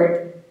Hebrew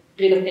word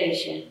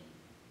relocation,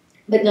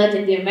 but not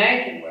in the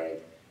American word.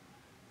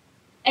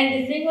 And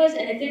the thing was,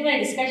 and I think my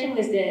discussion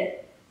with the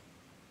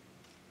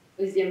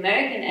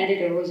American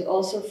editor was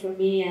also for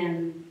me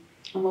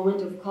a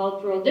moment of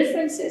cultural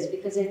differences,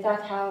 because I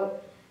thought how,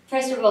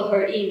 first of all,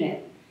 her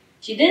email.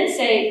 She didn't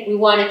say, we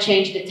want to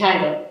change the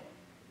title,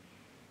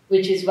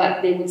 which is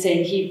what they would say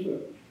in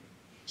Hebrew.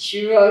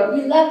 She wrote,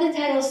 we love the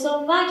title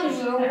so much, and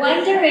we were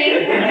wondering,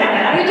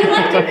 would you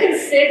like to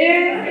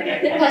consider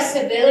the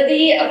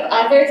possibility of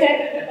other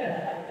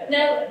titles?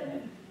 Now,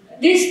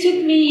 this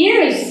took me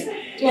years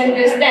to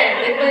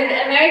understand that when an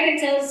American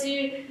tells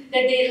you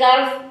that they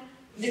love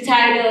the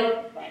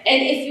title, and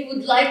if you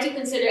would like to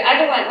consider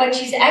otherwise, what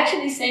she's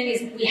actually saying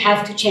is, we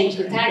have to change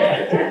the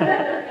title.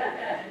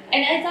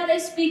 And I thought I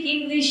speak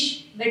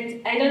English, but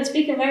I don't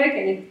speak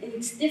American, and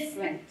it's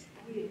different.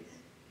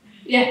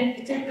 Yeah,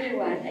 it took me a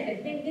while. I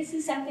think this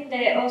is something that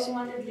I also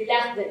wanted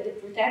Lilach, the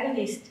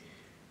protagonist,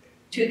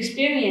 to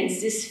experience,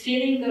 this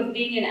feeling of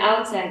being an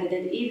outsider,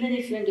 that even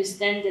if you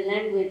understand the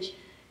language,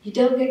 you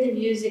don't get the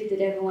music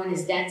that everyone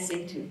is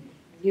dancing to.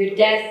 You're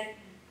deaf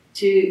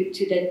to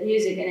that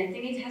music. And I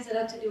think it has a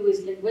lot to do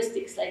with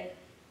linguistics. Like,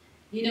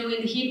 you know,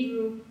 in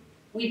Hebrew,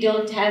 we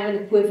don't have an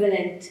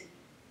equivalent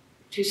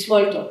to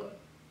small talk.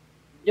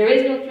 There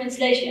is no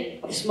translation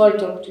of small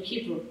talk to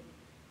Hebrew.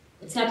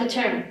 It's not a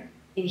term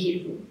in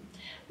Hebrew.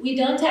 We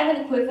don't have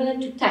an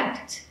equivalent to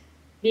tact.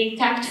 Being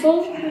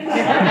tactful. We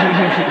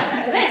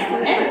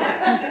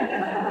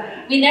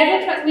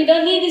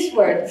don't need this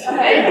word,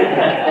 right?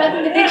 It's not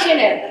in the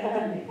dictionary.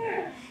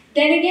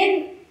 Then again,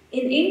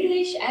 in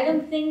English, I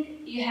don't think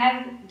you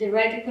have the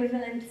right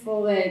equivalent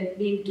for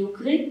being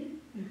dugri.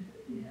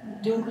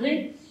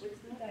 Dugri.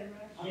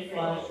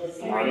 But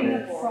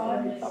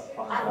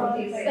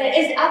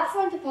is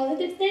upfront a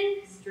positive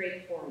thing?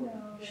 Straightforward.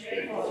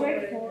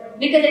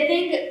 Because I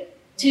think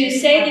to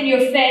say it in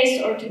your face,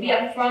 or to be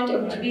upfront,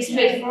 or to be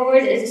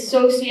straightforward is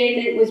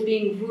associated with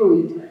being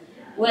rude.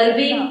 Well,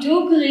 being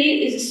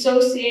dugri is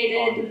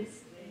associated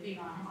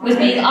with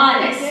being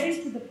honest.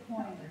 Getting to the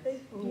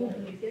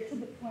point. Get to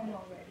the point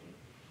already.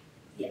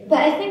 Yeah, but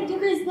I think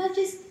dugri is not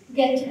just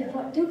get to the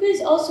point. Dugri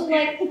is also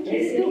like a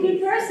dugri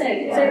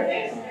person.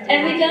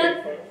 And we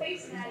don't...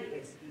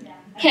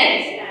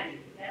 Can.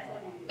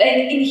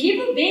 And in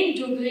Hebrew, being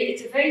dugri,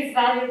 it's a very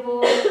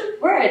valuable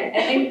word.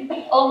 I think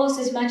almost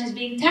as much as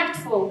being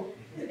tactful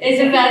is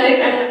a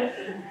valuable.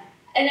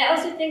 And I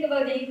also think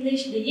about the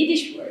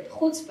Yiddish word,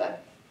 chutzpah,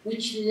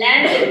 which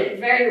landed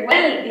very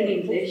well in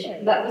English,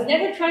 but was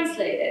never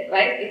translated,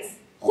 right? It's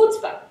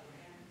chutzpah.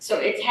 So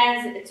it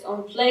has its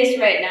own place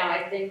right now,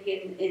 I think,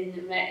 in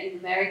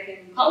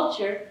American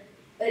culture,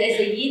 but as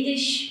a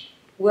Yiddish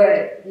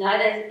word,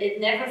 it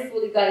never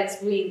fully got its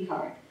green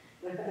card.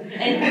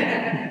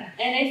 And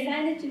I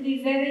found it to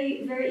be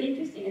very, very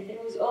interesting. I think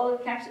it was all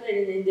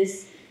encapsulated in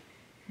this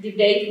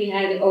debate we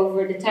had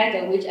over the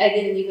title, which I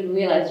didn't even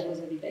realize was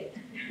a debate.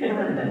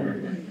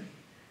 Thank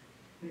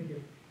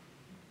you.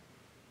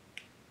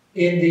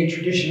 In the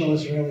traditional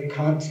Israeli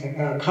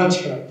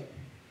construct,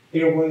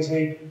 there was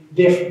a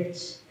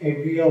difference, a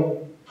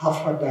real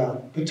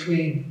hafradah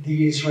between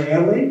the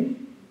Israeli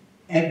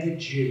and the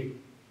Jew.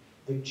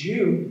 The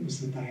Jew was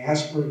the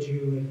diaspora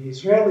Jew, and the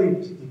Israeli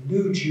was the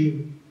new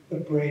Jew, the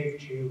brave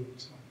Jew, and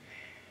so on.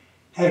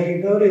 Have you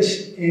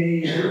noticed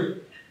any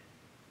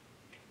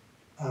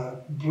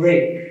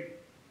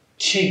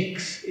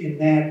chinks in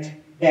that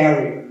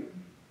barrier,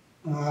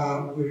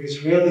 where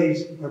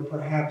Israelis are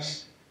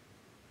perhaps,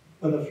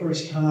 for the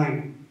first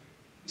time,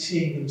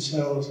 seeing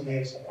themselves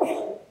as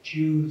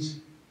Jews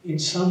in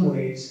some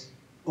ways,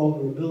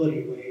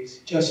 vulnerability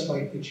ways, just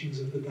like the Jews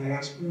of the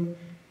diaspora,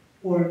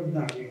 or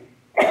not really?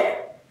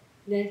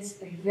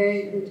 That's a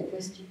very good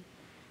question.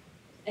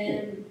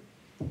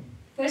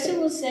 First, I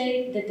will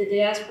say that the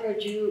diaspora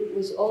Jew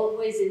was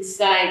always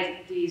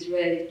inside the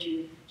Israeli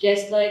Jew.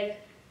 Just like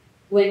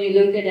when you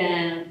look at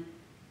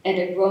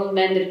a grown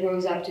man that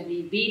grows up to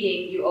be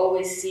beating, you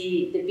always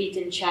see the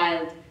beaten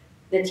child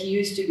that he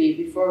used to be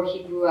before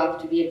he grew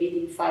up to be a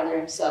beating father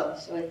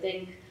himself. So I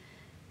think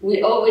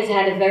we always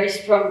had a very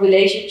strong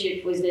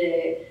relationship with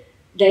the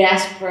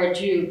diaspora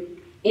Jew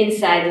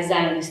inside the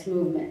Zionist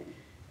movement.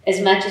 As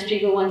much as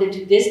people wanted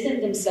to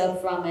distance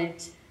themselves from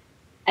it,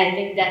 I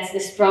think that's the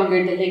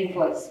stronger the link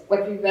was.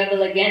 What we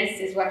rebel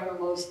against is what we're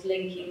most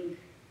linking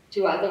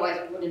to, otherwise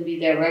we wouldn't be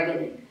there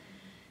rebelling.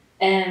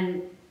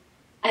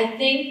 I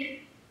think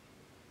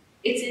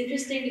it's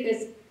interesting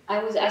because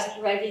I was asked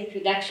to write the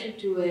introduction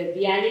to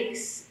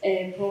Bialik's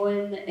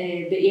poem,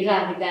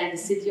 Be'ira, in the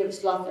City of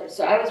Slaughter.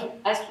 So I was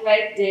asked to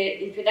write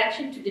the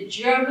introduction to the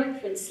German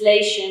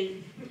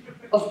translation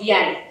of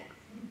Bialik.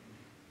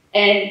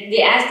 And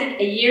they asked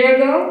it a year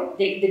ago.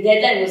 The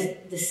deadline was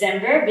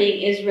December,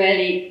 being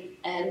Israeli,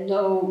 and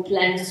no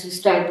plans to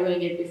start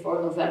doing it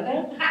before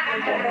November.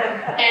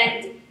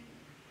 And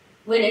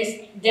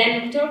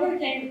then October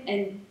came,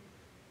 and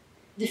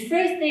the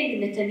first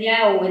thing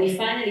Netanyahu, when he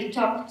finally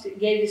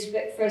gave his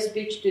first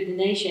speech to the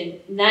nation,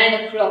 9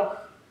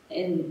 o'clock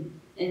in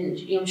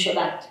Yom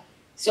Shabbat,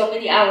 so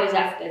many hours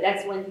after,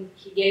 that's when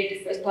he gave the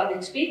first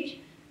public speech,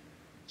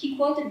 he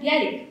quoted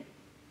Bialik.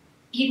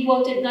 He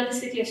quoted not the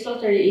City of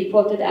Slaughter, he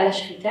quoted Al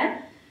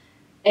Shchita.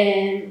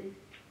 And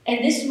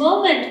this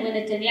moment when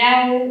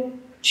Netanyahu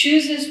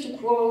chooses to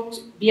quote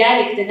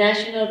Bialik, the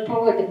national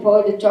poet, the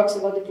poet that talks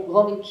about the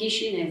pogrom in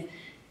Kishinev,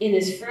 in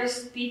his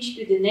first speech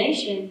to the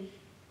nation,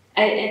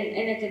 and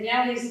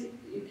Netanyahu is,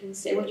 you can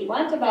say what you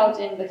want about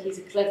him, but he's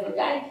a clever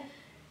guy.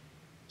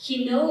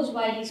 He knows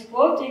why he's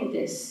quoting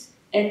this.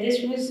 And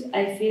this was,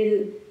 I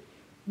feel,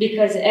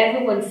 because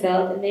everyone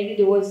felt, and maybe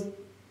there was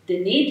the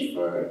need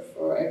for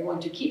everyone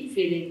to keep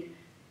feeling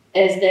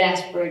as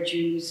diaspora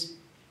Jews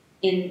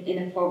in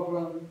a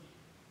pogrom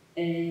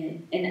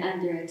and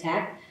under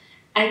attack.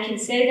 I can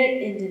say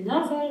that in the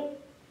novel,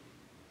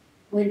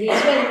 when the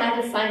Israeli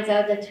mother finds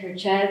out that her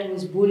child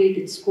was bullied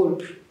at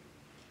school,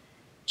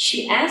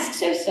 she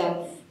asks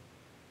herself,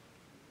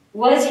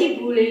 was he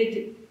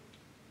bullied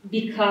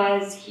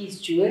because he's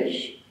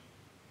Jewish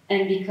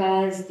and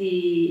because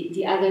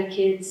the other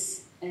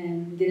kids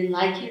didn't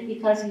like him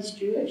because he's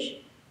Jewish?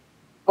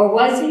 Or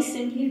was he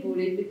simply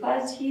bullied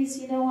because he's,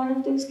 one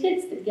of those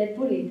kids that get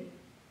bullied?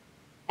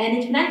 And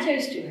it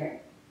matters to her,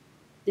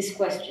 this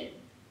question.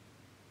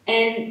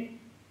 And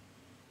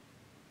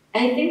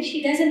I think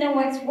she doesn't know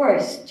what's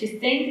worse, to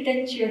think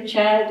that your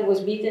child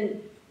was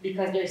beaten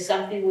because there's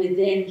something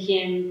within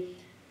him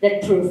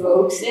that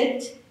provokes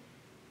it,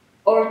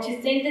 or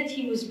to think that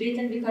he was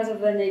beaten because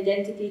of an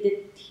identity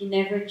that he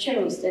never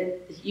chose, that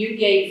you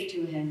gave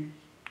to him.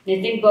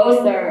 I think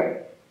both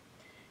are.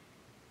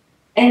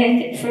 And I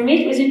think for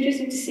me it was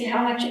interesting to see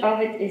how much of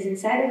it is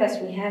inside of us.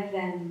 We have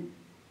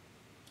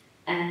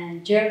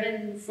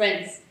German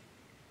friends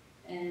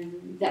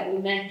that we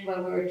met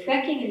while we were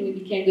trekking, and we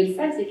became good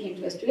friends. They came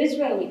to us to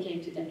Israel, we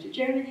came to them to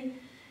Germany,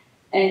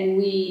 and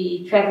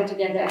we traveled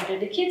together after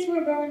the kids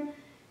were born.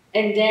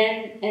 And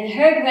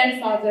her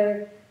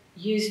grandfather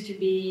used to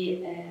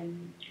be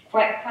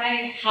quite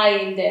high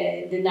in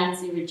the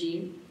Nazi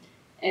regime,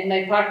 and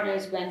my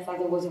partner's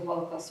grandfather was a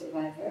Holocaust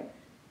survivor.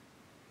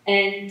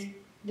 And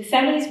the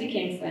families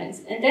became friends.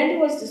 And then there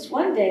was this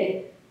one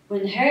day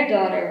when her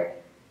daughter,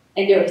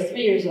 and they were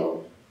 3 years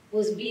old,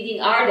 was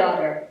beating our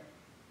daughter.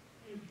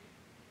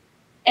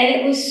 And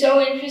it was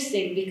so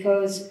interesting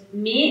because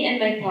me and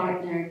my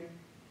partner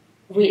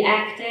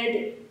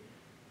reacted,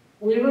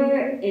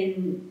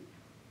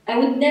 I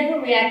would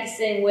never react the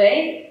same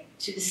way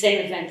to the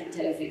same event in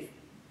Tel Aviv.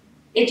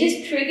 It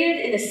just triggered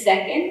in a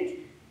second,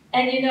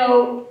 and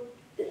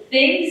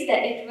things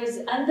that it was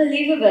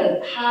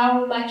unbelievable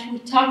how much we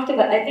talked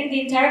about. I think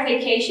the entire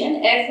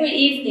vacation, every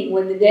evening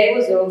when the day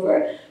was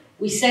over,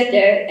 we sat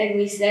there and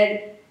we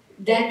said,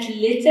 that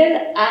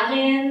little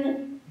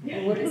Aryan,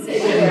 I wouldn't say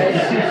the word.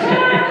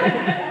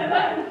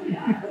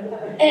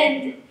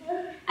 And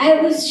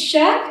I was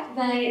shocked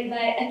by,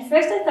 at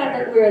first I thought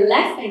that we were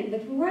laughing,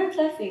 but we weren't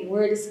laughing. We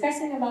were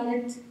discussing about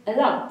it a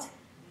lot.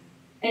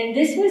 And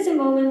this was a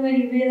moment when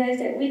you realize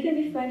that we can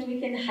be friends, we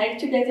can hike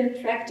together,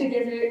 trek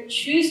together,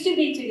 choose to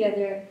be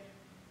together,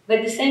 but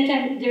at the same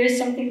time, there is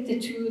something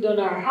tattooed on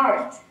our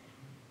heart.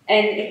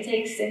 And it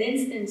takes an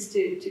instance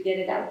to get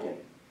it out there.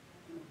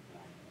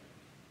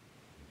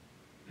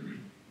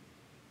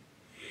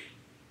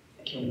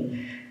 Thank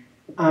you.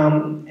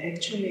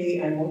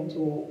 Actually, I want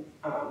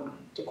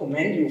to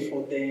commend you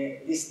for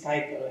this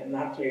title and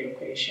not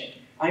relocation.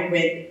 I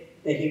read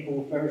the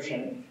Hebrew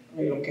version,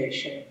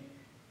 relocation.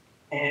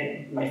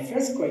 And my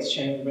first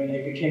question, when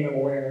I became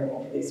aware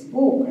of this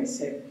book, I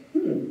said,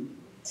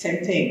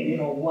 same thing,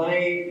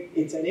 why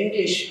it's an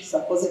English,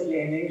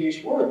 supposedly an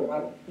English word,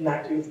 why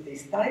not use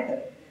this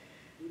title?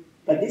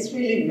 But this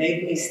really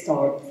made me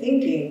start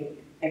thinking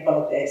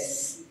about the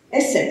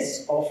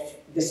essence of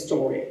the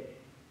story.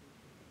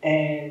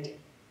 And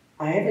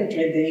I haven't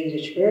read the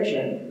English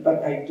version,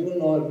 but I do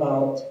know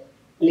about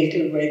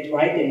Little Red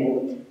Riding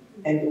Hood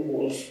and the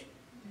wolf.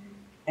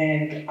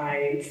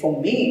 And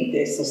for me,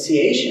 the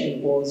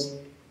association was,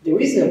 there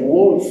is a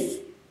wolf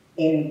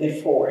in the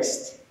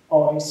forest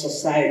or in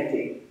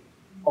society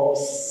or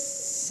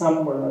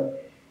somewhere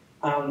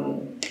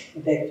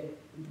that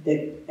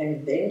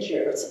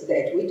endangers,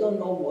 that we don't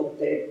know what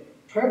the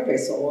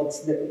purpose or what's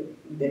the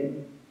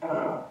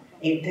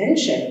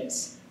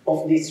intentions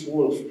of this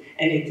wolf.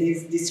 And it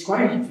is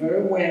described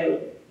very well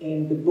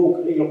in the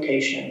book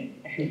Relocation,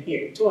 and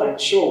here too, I'm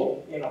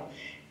sure, you know.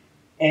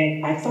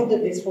 And I thought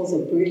that this was a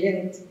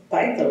brilliant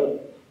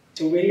title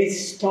to really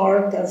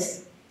start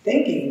us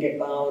thinking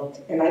about,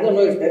 and I don't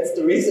know if that's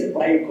the reason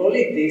why you call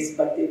it this,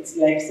 but it's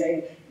like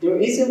saying there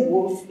is a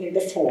wolf in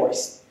the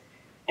forest,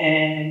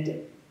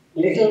 and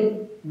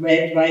Little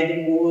Red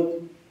Riding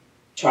Hood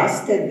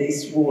trusted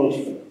this wolf,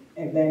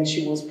 and then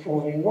she was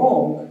proven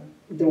wrong.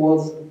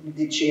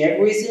 Did she have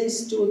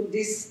reasons to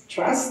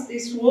distrust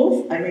this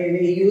wolf? I mean,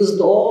 he used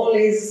all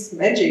his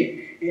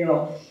magic, you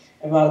know,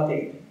 about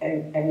it,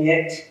 and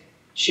yet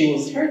she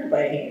was hurt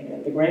by him,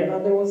 and the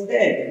grandmother was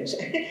dead. And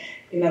she,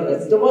 in other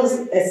words, there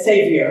was a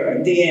savior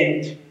at the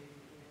end.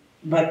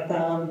 But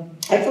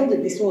I thought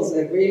that this was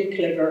a real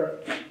clever,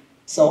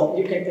 so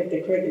you can take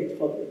the credit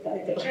for the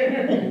title.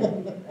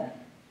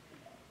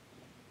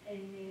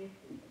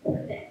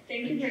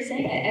 Thank you for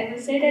saying that. I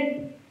would say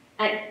that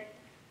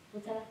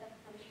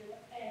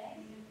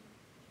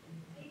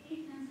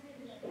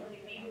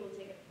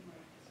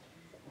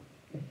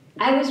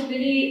I was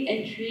really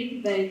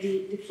intrigued by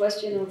the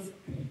question of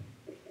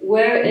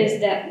where is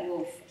that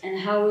wolf and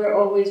how we're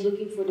always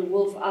looking for the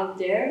wolf out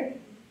there,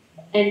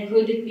 and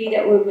could it be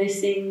that we're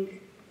missing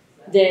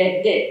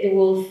the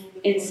wolf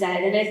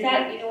inside? And I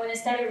thought, you know, when I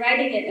started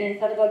writing it, and I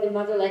thought about the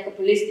mother like a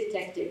police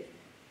detective,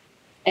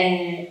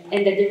 and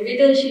that the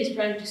riddle she's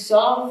trying to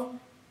solve,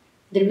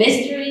 the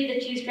mystery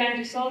that she's trying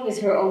to solve is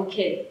her own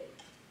kid.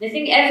 And I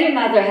think every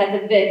mother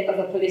has a bit of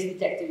a police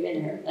detective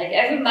in her. Like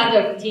every mother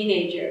of a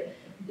teenager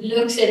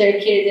looks at her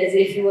kid as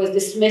if it was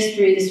this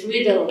mystery, this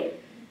riddle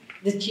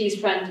that she's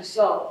trying to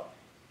solve.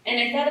 And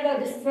I thought about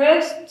the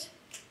first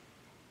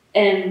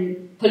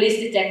police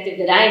detective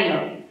that I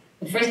know,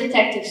 the first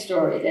detective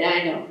story that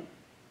I know,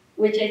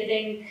 which I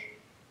think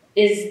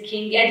is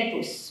King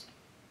Oedipus.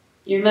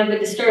 You remember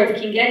the story of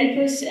King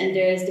Oedipus, and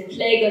there's the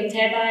plague on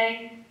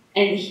Thebai,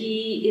 and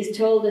he is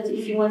told that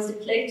if he wants the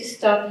plague to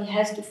stop, he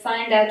has to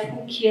find out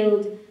who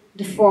killed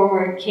the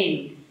former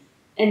king.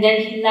 And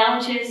then he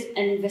launches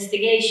an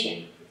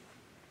investigation,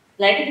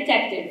 like a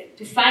detective,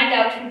 to find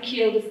out who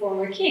killed the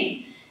former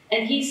king.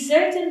 And he's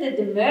certain that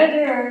the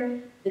murderer,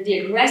 that the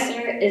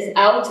aggressor, is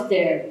out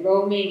there,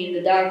 roaming in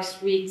the dark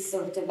streets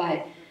of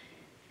Thebai.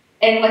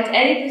 And what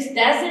Oedipus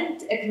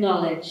doesn't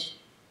acknowledge,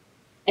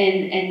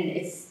 and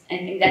I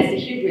think that's the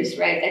hubris,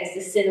 right? That's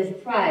the sin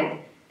of pride.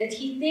 That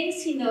he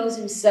thinks he knows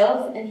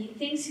himself, and he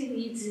thinks he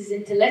needs his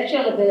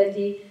intellectual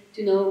ability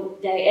to know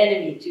the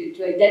enemy,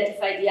 to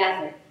identify the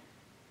other.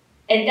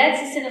 And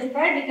that's a sin of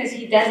pride because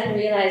he doesn't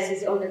realize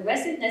his own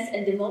aggressiveness,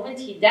 and the moment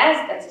he does,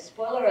 that's a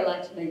spoiler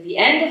alert, by the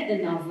end of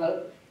the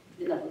novel,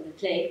 the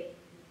play,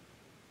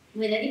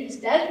 when Oedipus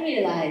does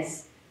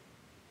realize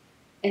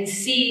and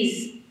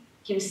sees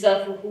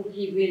himself for who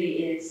he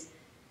really is,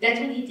 that's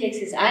when he takes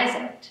his eyes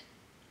out.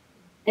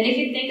 And if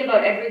you think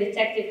about every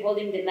detective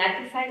holding the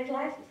magnified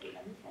glass,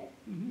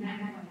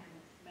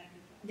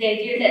 the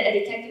idea that a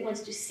detective wants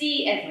to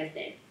see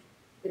everything.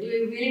 But do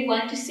we really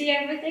want to see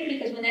everything?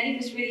 Because when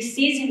Oedipus really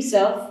sees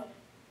himself,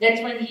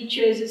 that's when he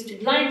chooses to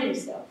blind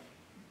himself.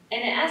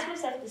 And I ask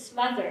myself, this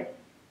mother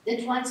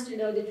that wants to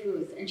know the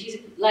truth, and she's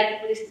like a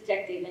police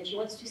detective, and she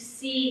wants to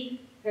see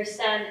her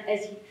son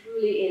as he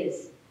truly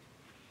is.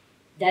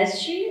 Does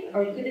she?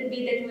 Or could it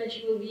be that when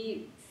she will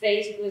be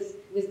faced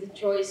with the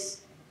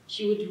choice,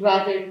 she would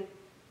rather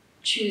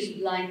choose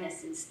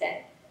blindness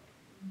instead?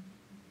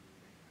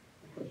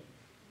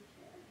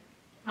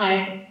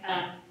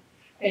 Hi,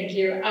 thank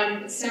you.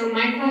 So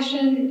my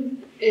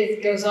question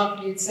goes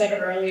off, you'd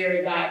said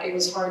earlier that it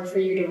was hard for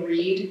you to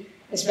read,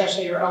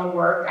 especially your own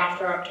work,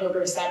 after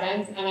October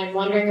 7th, and I'm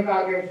wondering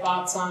about your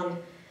thoughts on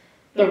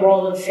the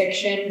role of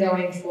fiction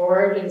going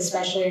forward, and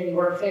especially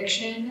your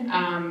fiction.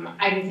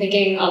 I'm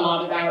thinking a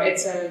lot about,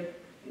 it's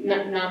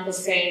not the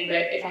same,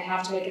 but if I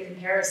have to make a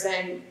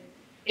comparison,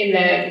 in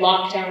the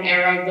lockdown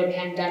era of the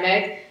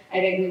pandemic, I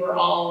think a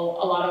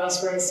lot of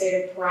us were in a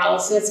state of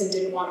paralysis and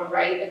didn't want to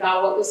write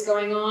about what was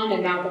going on.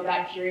 And now that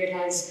that period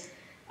has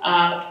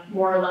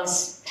more or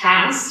less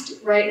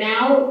passed right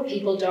now,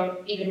 people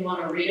don't even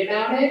want to read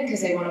about it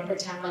because they want to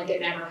pretend like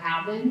it never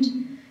happened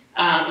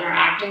and are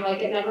acting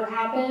like it never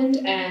happened.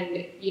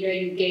 And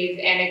you gave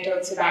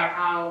anecdotes about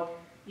how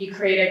you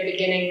create a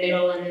beginning,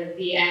 middle, and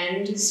the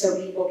end so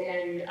people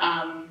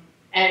can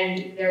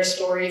end their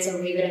stories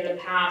and leave it in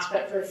the past.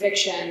 But for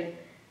fiction,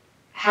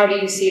 how do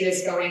you see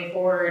this going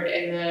forward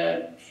in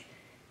the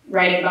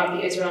writing about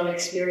the Israel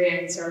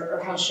experience, or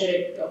how should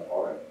it go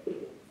forward?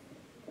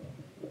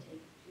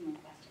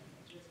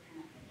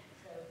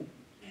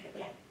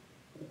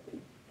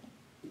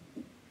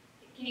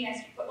 me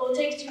ask, we'll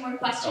take 2 more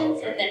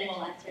questions and then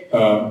we'll answer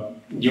them.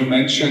 You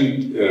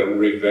mentioned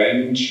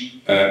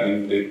revenge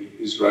in the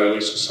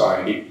Israeli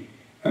society,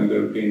 and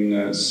there have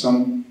been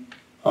some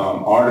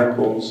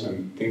articles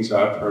and things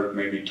I've heard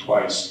maybe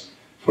twice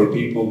for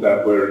people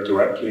that were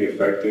directly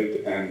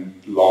affected and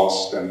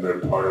lost and were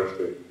part of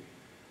the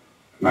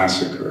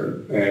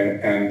massacre,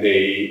 and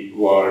they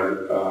were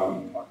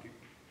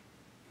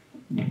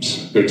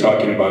they're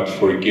talking about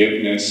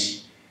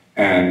forgiveness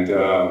and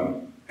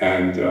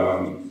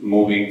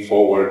moving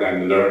forward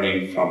and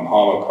learning from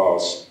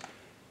Holocaust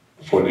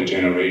for the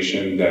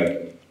generation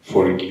that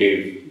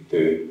forgave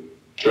the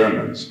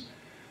Germans.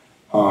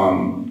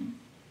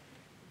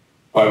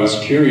 I was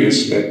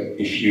curious that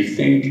if you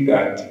think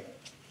that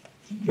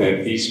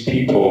these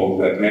people,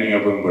 that many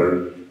of them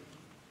were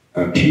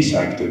peace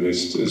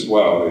activists as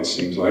well, it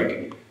seems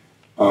like,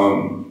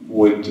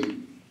 would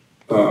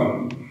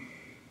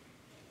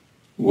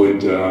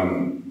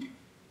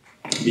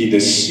be the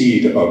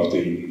seed of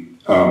the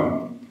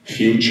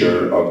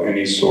future of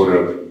any sort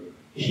of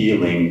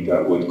healing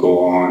that would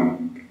go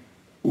on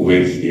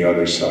with the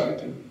other side.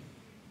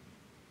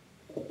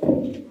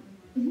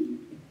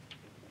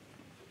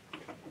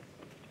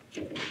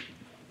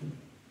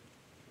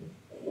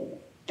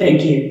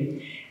 Thank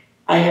you.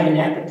 I haven't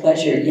had the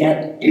pleasure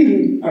yet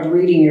of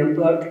reading your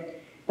book,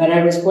 but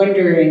I was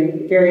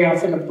wondering, very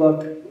often a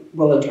book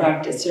will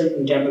attract a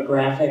certain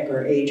demographic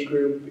or age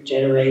group,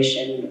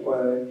 generation,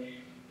 or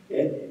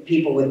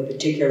people with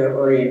particular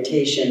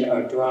orientation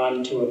are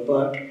drawn to a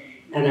book.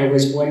 And I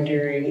was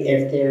wondering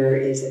if there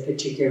is a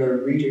particular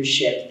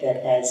readership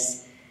that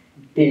has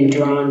been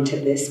drawn to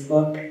this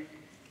book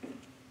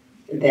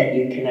that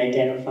you can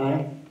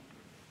identify.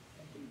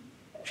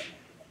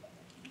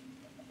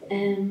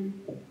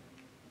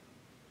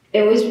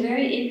 It was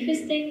very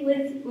interesting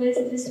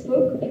with this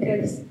book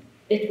because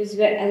it was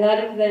a lot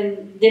of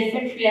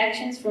different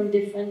reactions from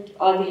different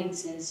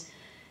audiences.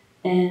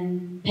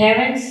 And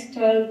parents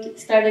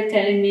started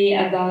telling me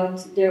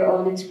about their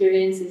own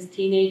experiences,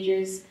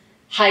 teenagers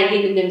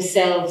hiding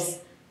themselves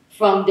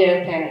from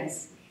their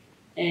parents.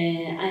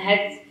 And I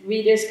had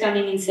readers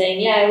coming and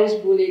saying, yeah, I was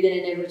bullied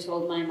and I never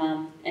told my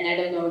mom. And I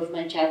don't know if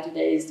my child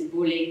today is the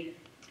bully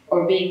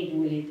or being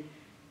bullied.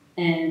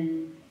 And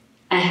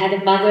I had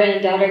a mother and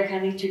a daughter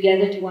coming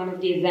together to one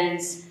of the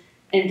events,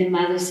 and the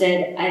mother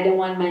said, I don't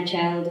want my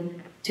child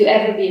to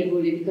ever be a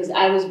bully because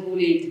I was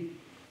bullied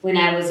when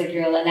I was a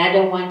girl, and I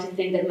don't want to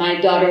think that my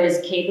daughter is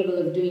capable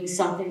of doing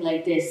something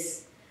like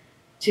this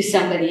to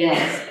somebody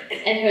else.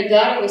 And her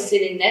daughter was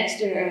sitting next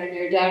to her, and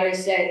her daughter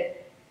said,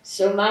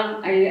 so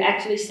Mom, are you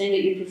actually saying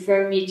that you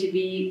prefer me to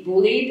be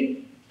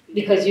bullied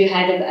because you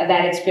had a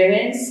bad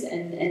experience?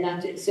 And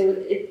not to, so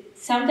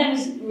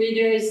sometimes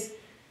readers,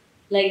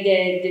 like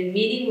the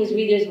meeting with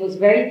readers was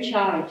very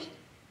charged.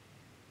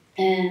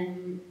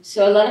 And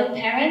so a lot of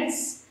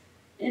parents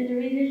in the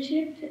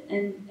readership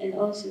and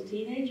also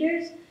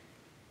teenagers.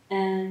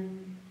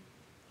 And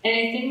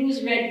I think it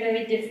was read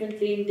very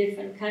differently in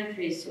different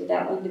countries. So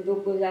that when the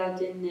book was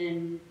out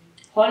in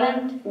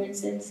Holland, for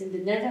instance, in the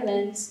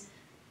Netherlands,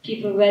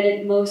 people read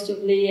it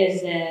mostly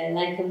as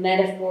like a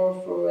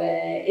metaphor for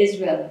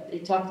Israel. They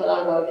talked a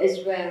lot about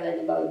Israel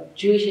and about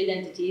Jewish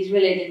identity,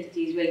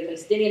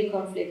 Israeli-Palestinian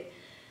conflict.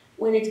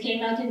 When it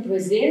came out in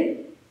Brazil,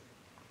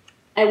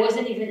 I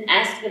wasn't even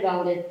asked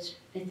about it,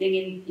 I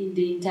think, in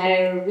the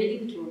entire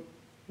reading tour,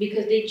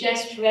 because they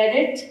just read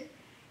it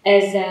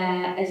as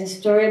a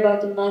story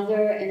about a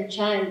mother and a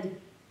child,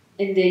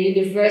 and the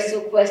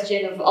universal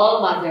question of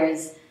all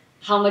mothers,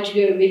 how much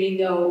do I really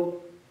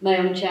know my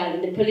own child?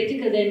 And the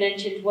political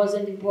dimension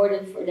wasn't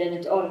important for them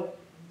at all.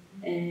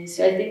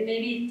 So I think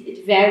maybe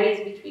it varies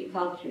between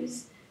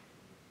cultures.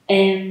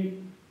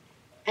 And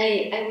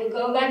I will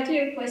go back to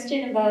your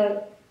question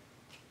about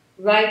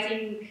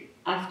writing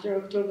after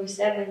October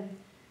 7th,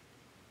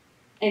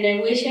 and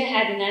I wish I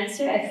had an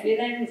answer. I feel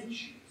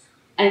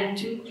I'm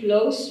too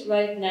close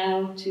right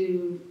now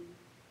to,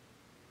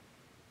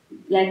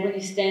 like when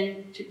you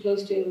stand too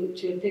close to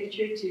a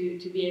picture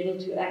to be able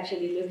to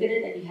actually look at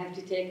it, and you have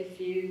to take a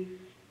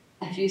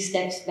few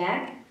steps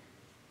back.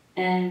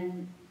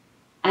 And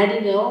I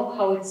don't know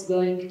how it's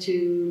going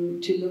to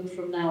look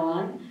from now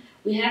on.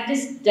 We have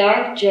this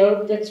dark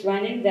joke that's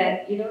running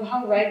that, you know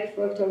how right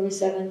before October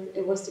 7th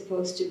it was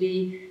supposed to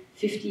be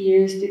 50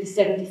 years to the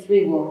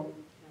 73 war.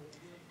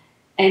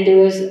 And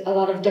there was a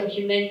lot of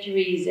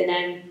documentaries, and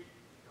I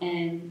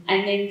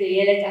named the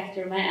Ayelet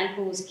after my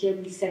uncle was killed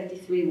in the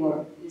 73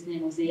 war. His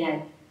name was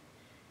Ayelet.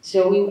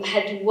 So we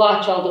had to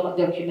watch all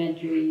the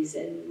documentaries,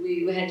 and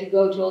we had to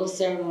go to all the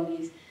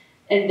ceremonies.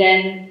 And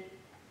then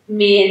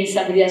me and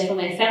somebody else from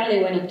my family,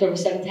 when October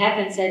 7th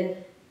happened,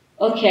 said,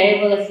 okay,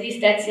 well, at least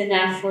that's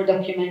enough for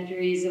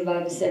documentaries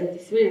about the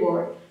 73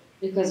 war,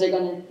 because they're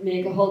going to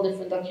make a whole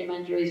different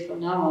documentaries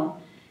from now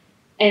on.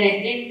 And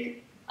I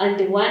think, on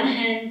the one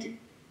hand,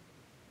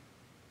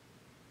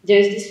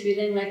 there's this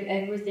feeling like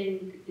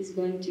everything is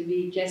going to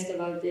be just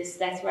about this.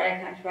 That's why I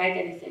can't write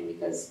anything,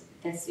 because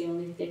that's the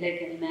only thing I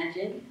can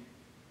imagine.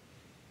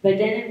 But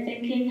then I'm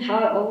thinking how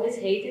I always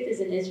hated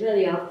as an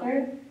Israeli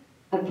author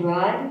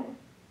abroad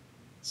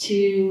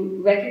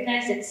to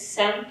recognize that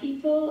some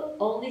people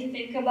only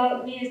think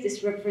about me as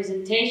this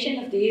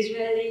representation of the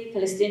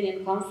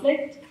Israeli-Palestinian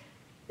conflict,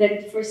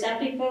 that for some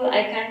people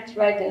I can't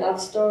write a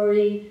love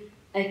story,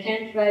 I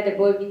can't write a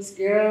boy meets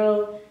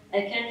girl,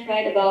 I can't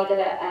write about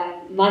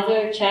a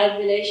mother-child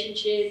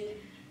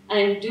relationship.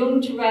 I'm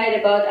doomed to write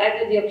about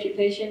either the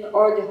occupation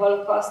or the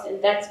Holocaust,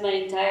 and that's my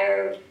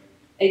entire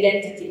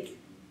identity.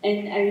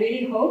 And I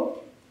really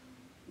hope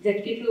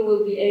that people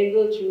will be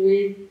able to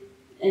read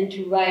and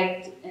to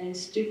write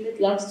stupid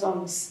love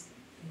songs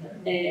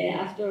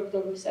after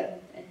October 7th.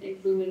 I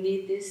think we will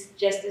need this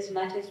just as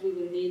much as we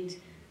will need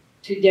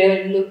to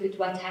dare and look at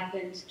what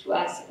happened to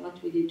us and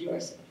what we did to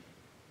ourselves.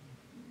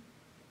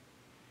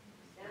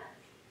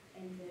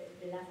 And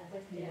the last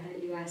question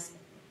you asked.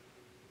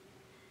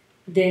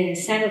 The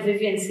son of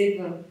Vivian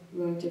Silva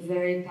wrote a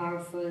very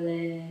powerful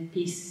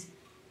piece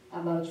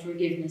about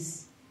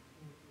forgiveness.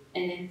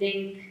 And I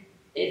think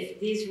if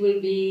these will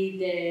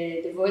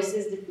be the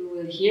voices that we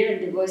will hear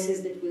and the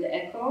voices that will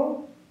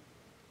echo,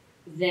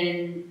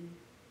 then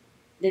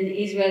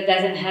Israel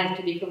doesn't have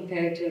to be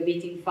compared to a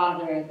beating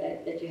father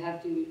that you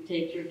have to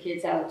take your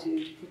kids out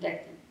to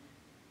protect them.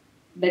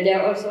 But there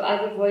are also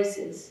other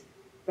voices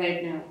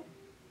right now.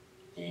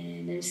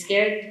 And I'm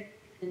scared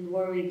and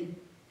worried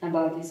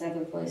about these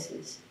other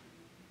voices.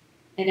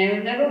 And I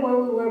remember where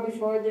we were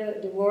before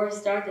the war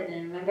started, and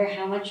I remember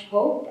how much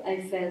hope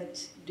I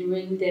felt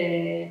during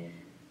the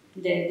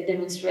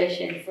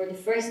demonstration. For the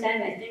first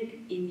time, I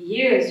think, in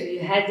years, we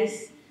had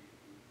this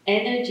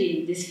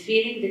energy, this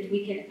feeling that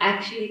we can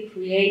actually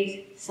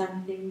create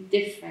something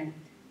different.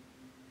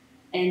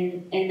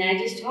 And I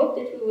just hope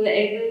that we will be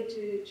able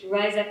to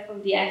rise up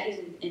from the ashes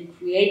and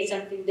create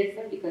something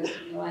different, because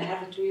I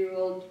have a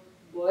 2-year-old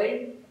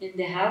boy in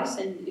the house,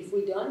 and if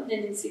we don't, then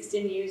in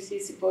 16 years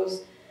he's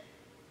supposed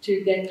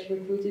to get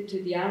recruited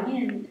to the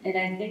army, and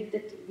I think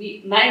that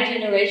my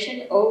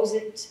generation owes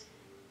it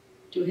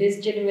to his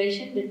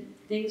generation that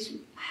things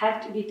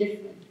have to be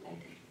different, I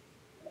think.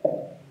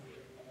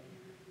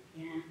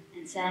 Yeah,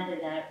 and sadly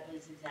that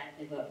was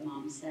exactly what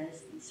Mom said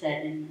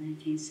in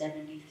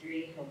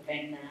 1973,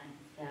 hoping that,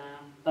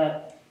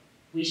 but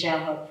we shall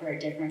hope for a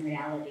different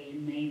reality,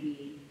 and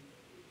maybe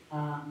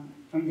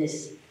from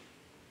this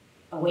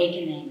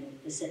awakening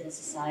of the civil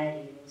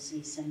society, we'll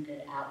see some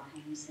good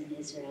outcomes in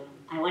Israel.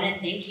 I want to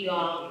thank you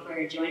all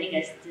for joining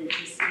us to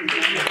speak.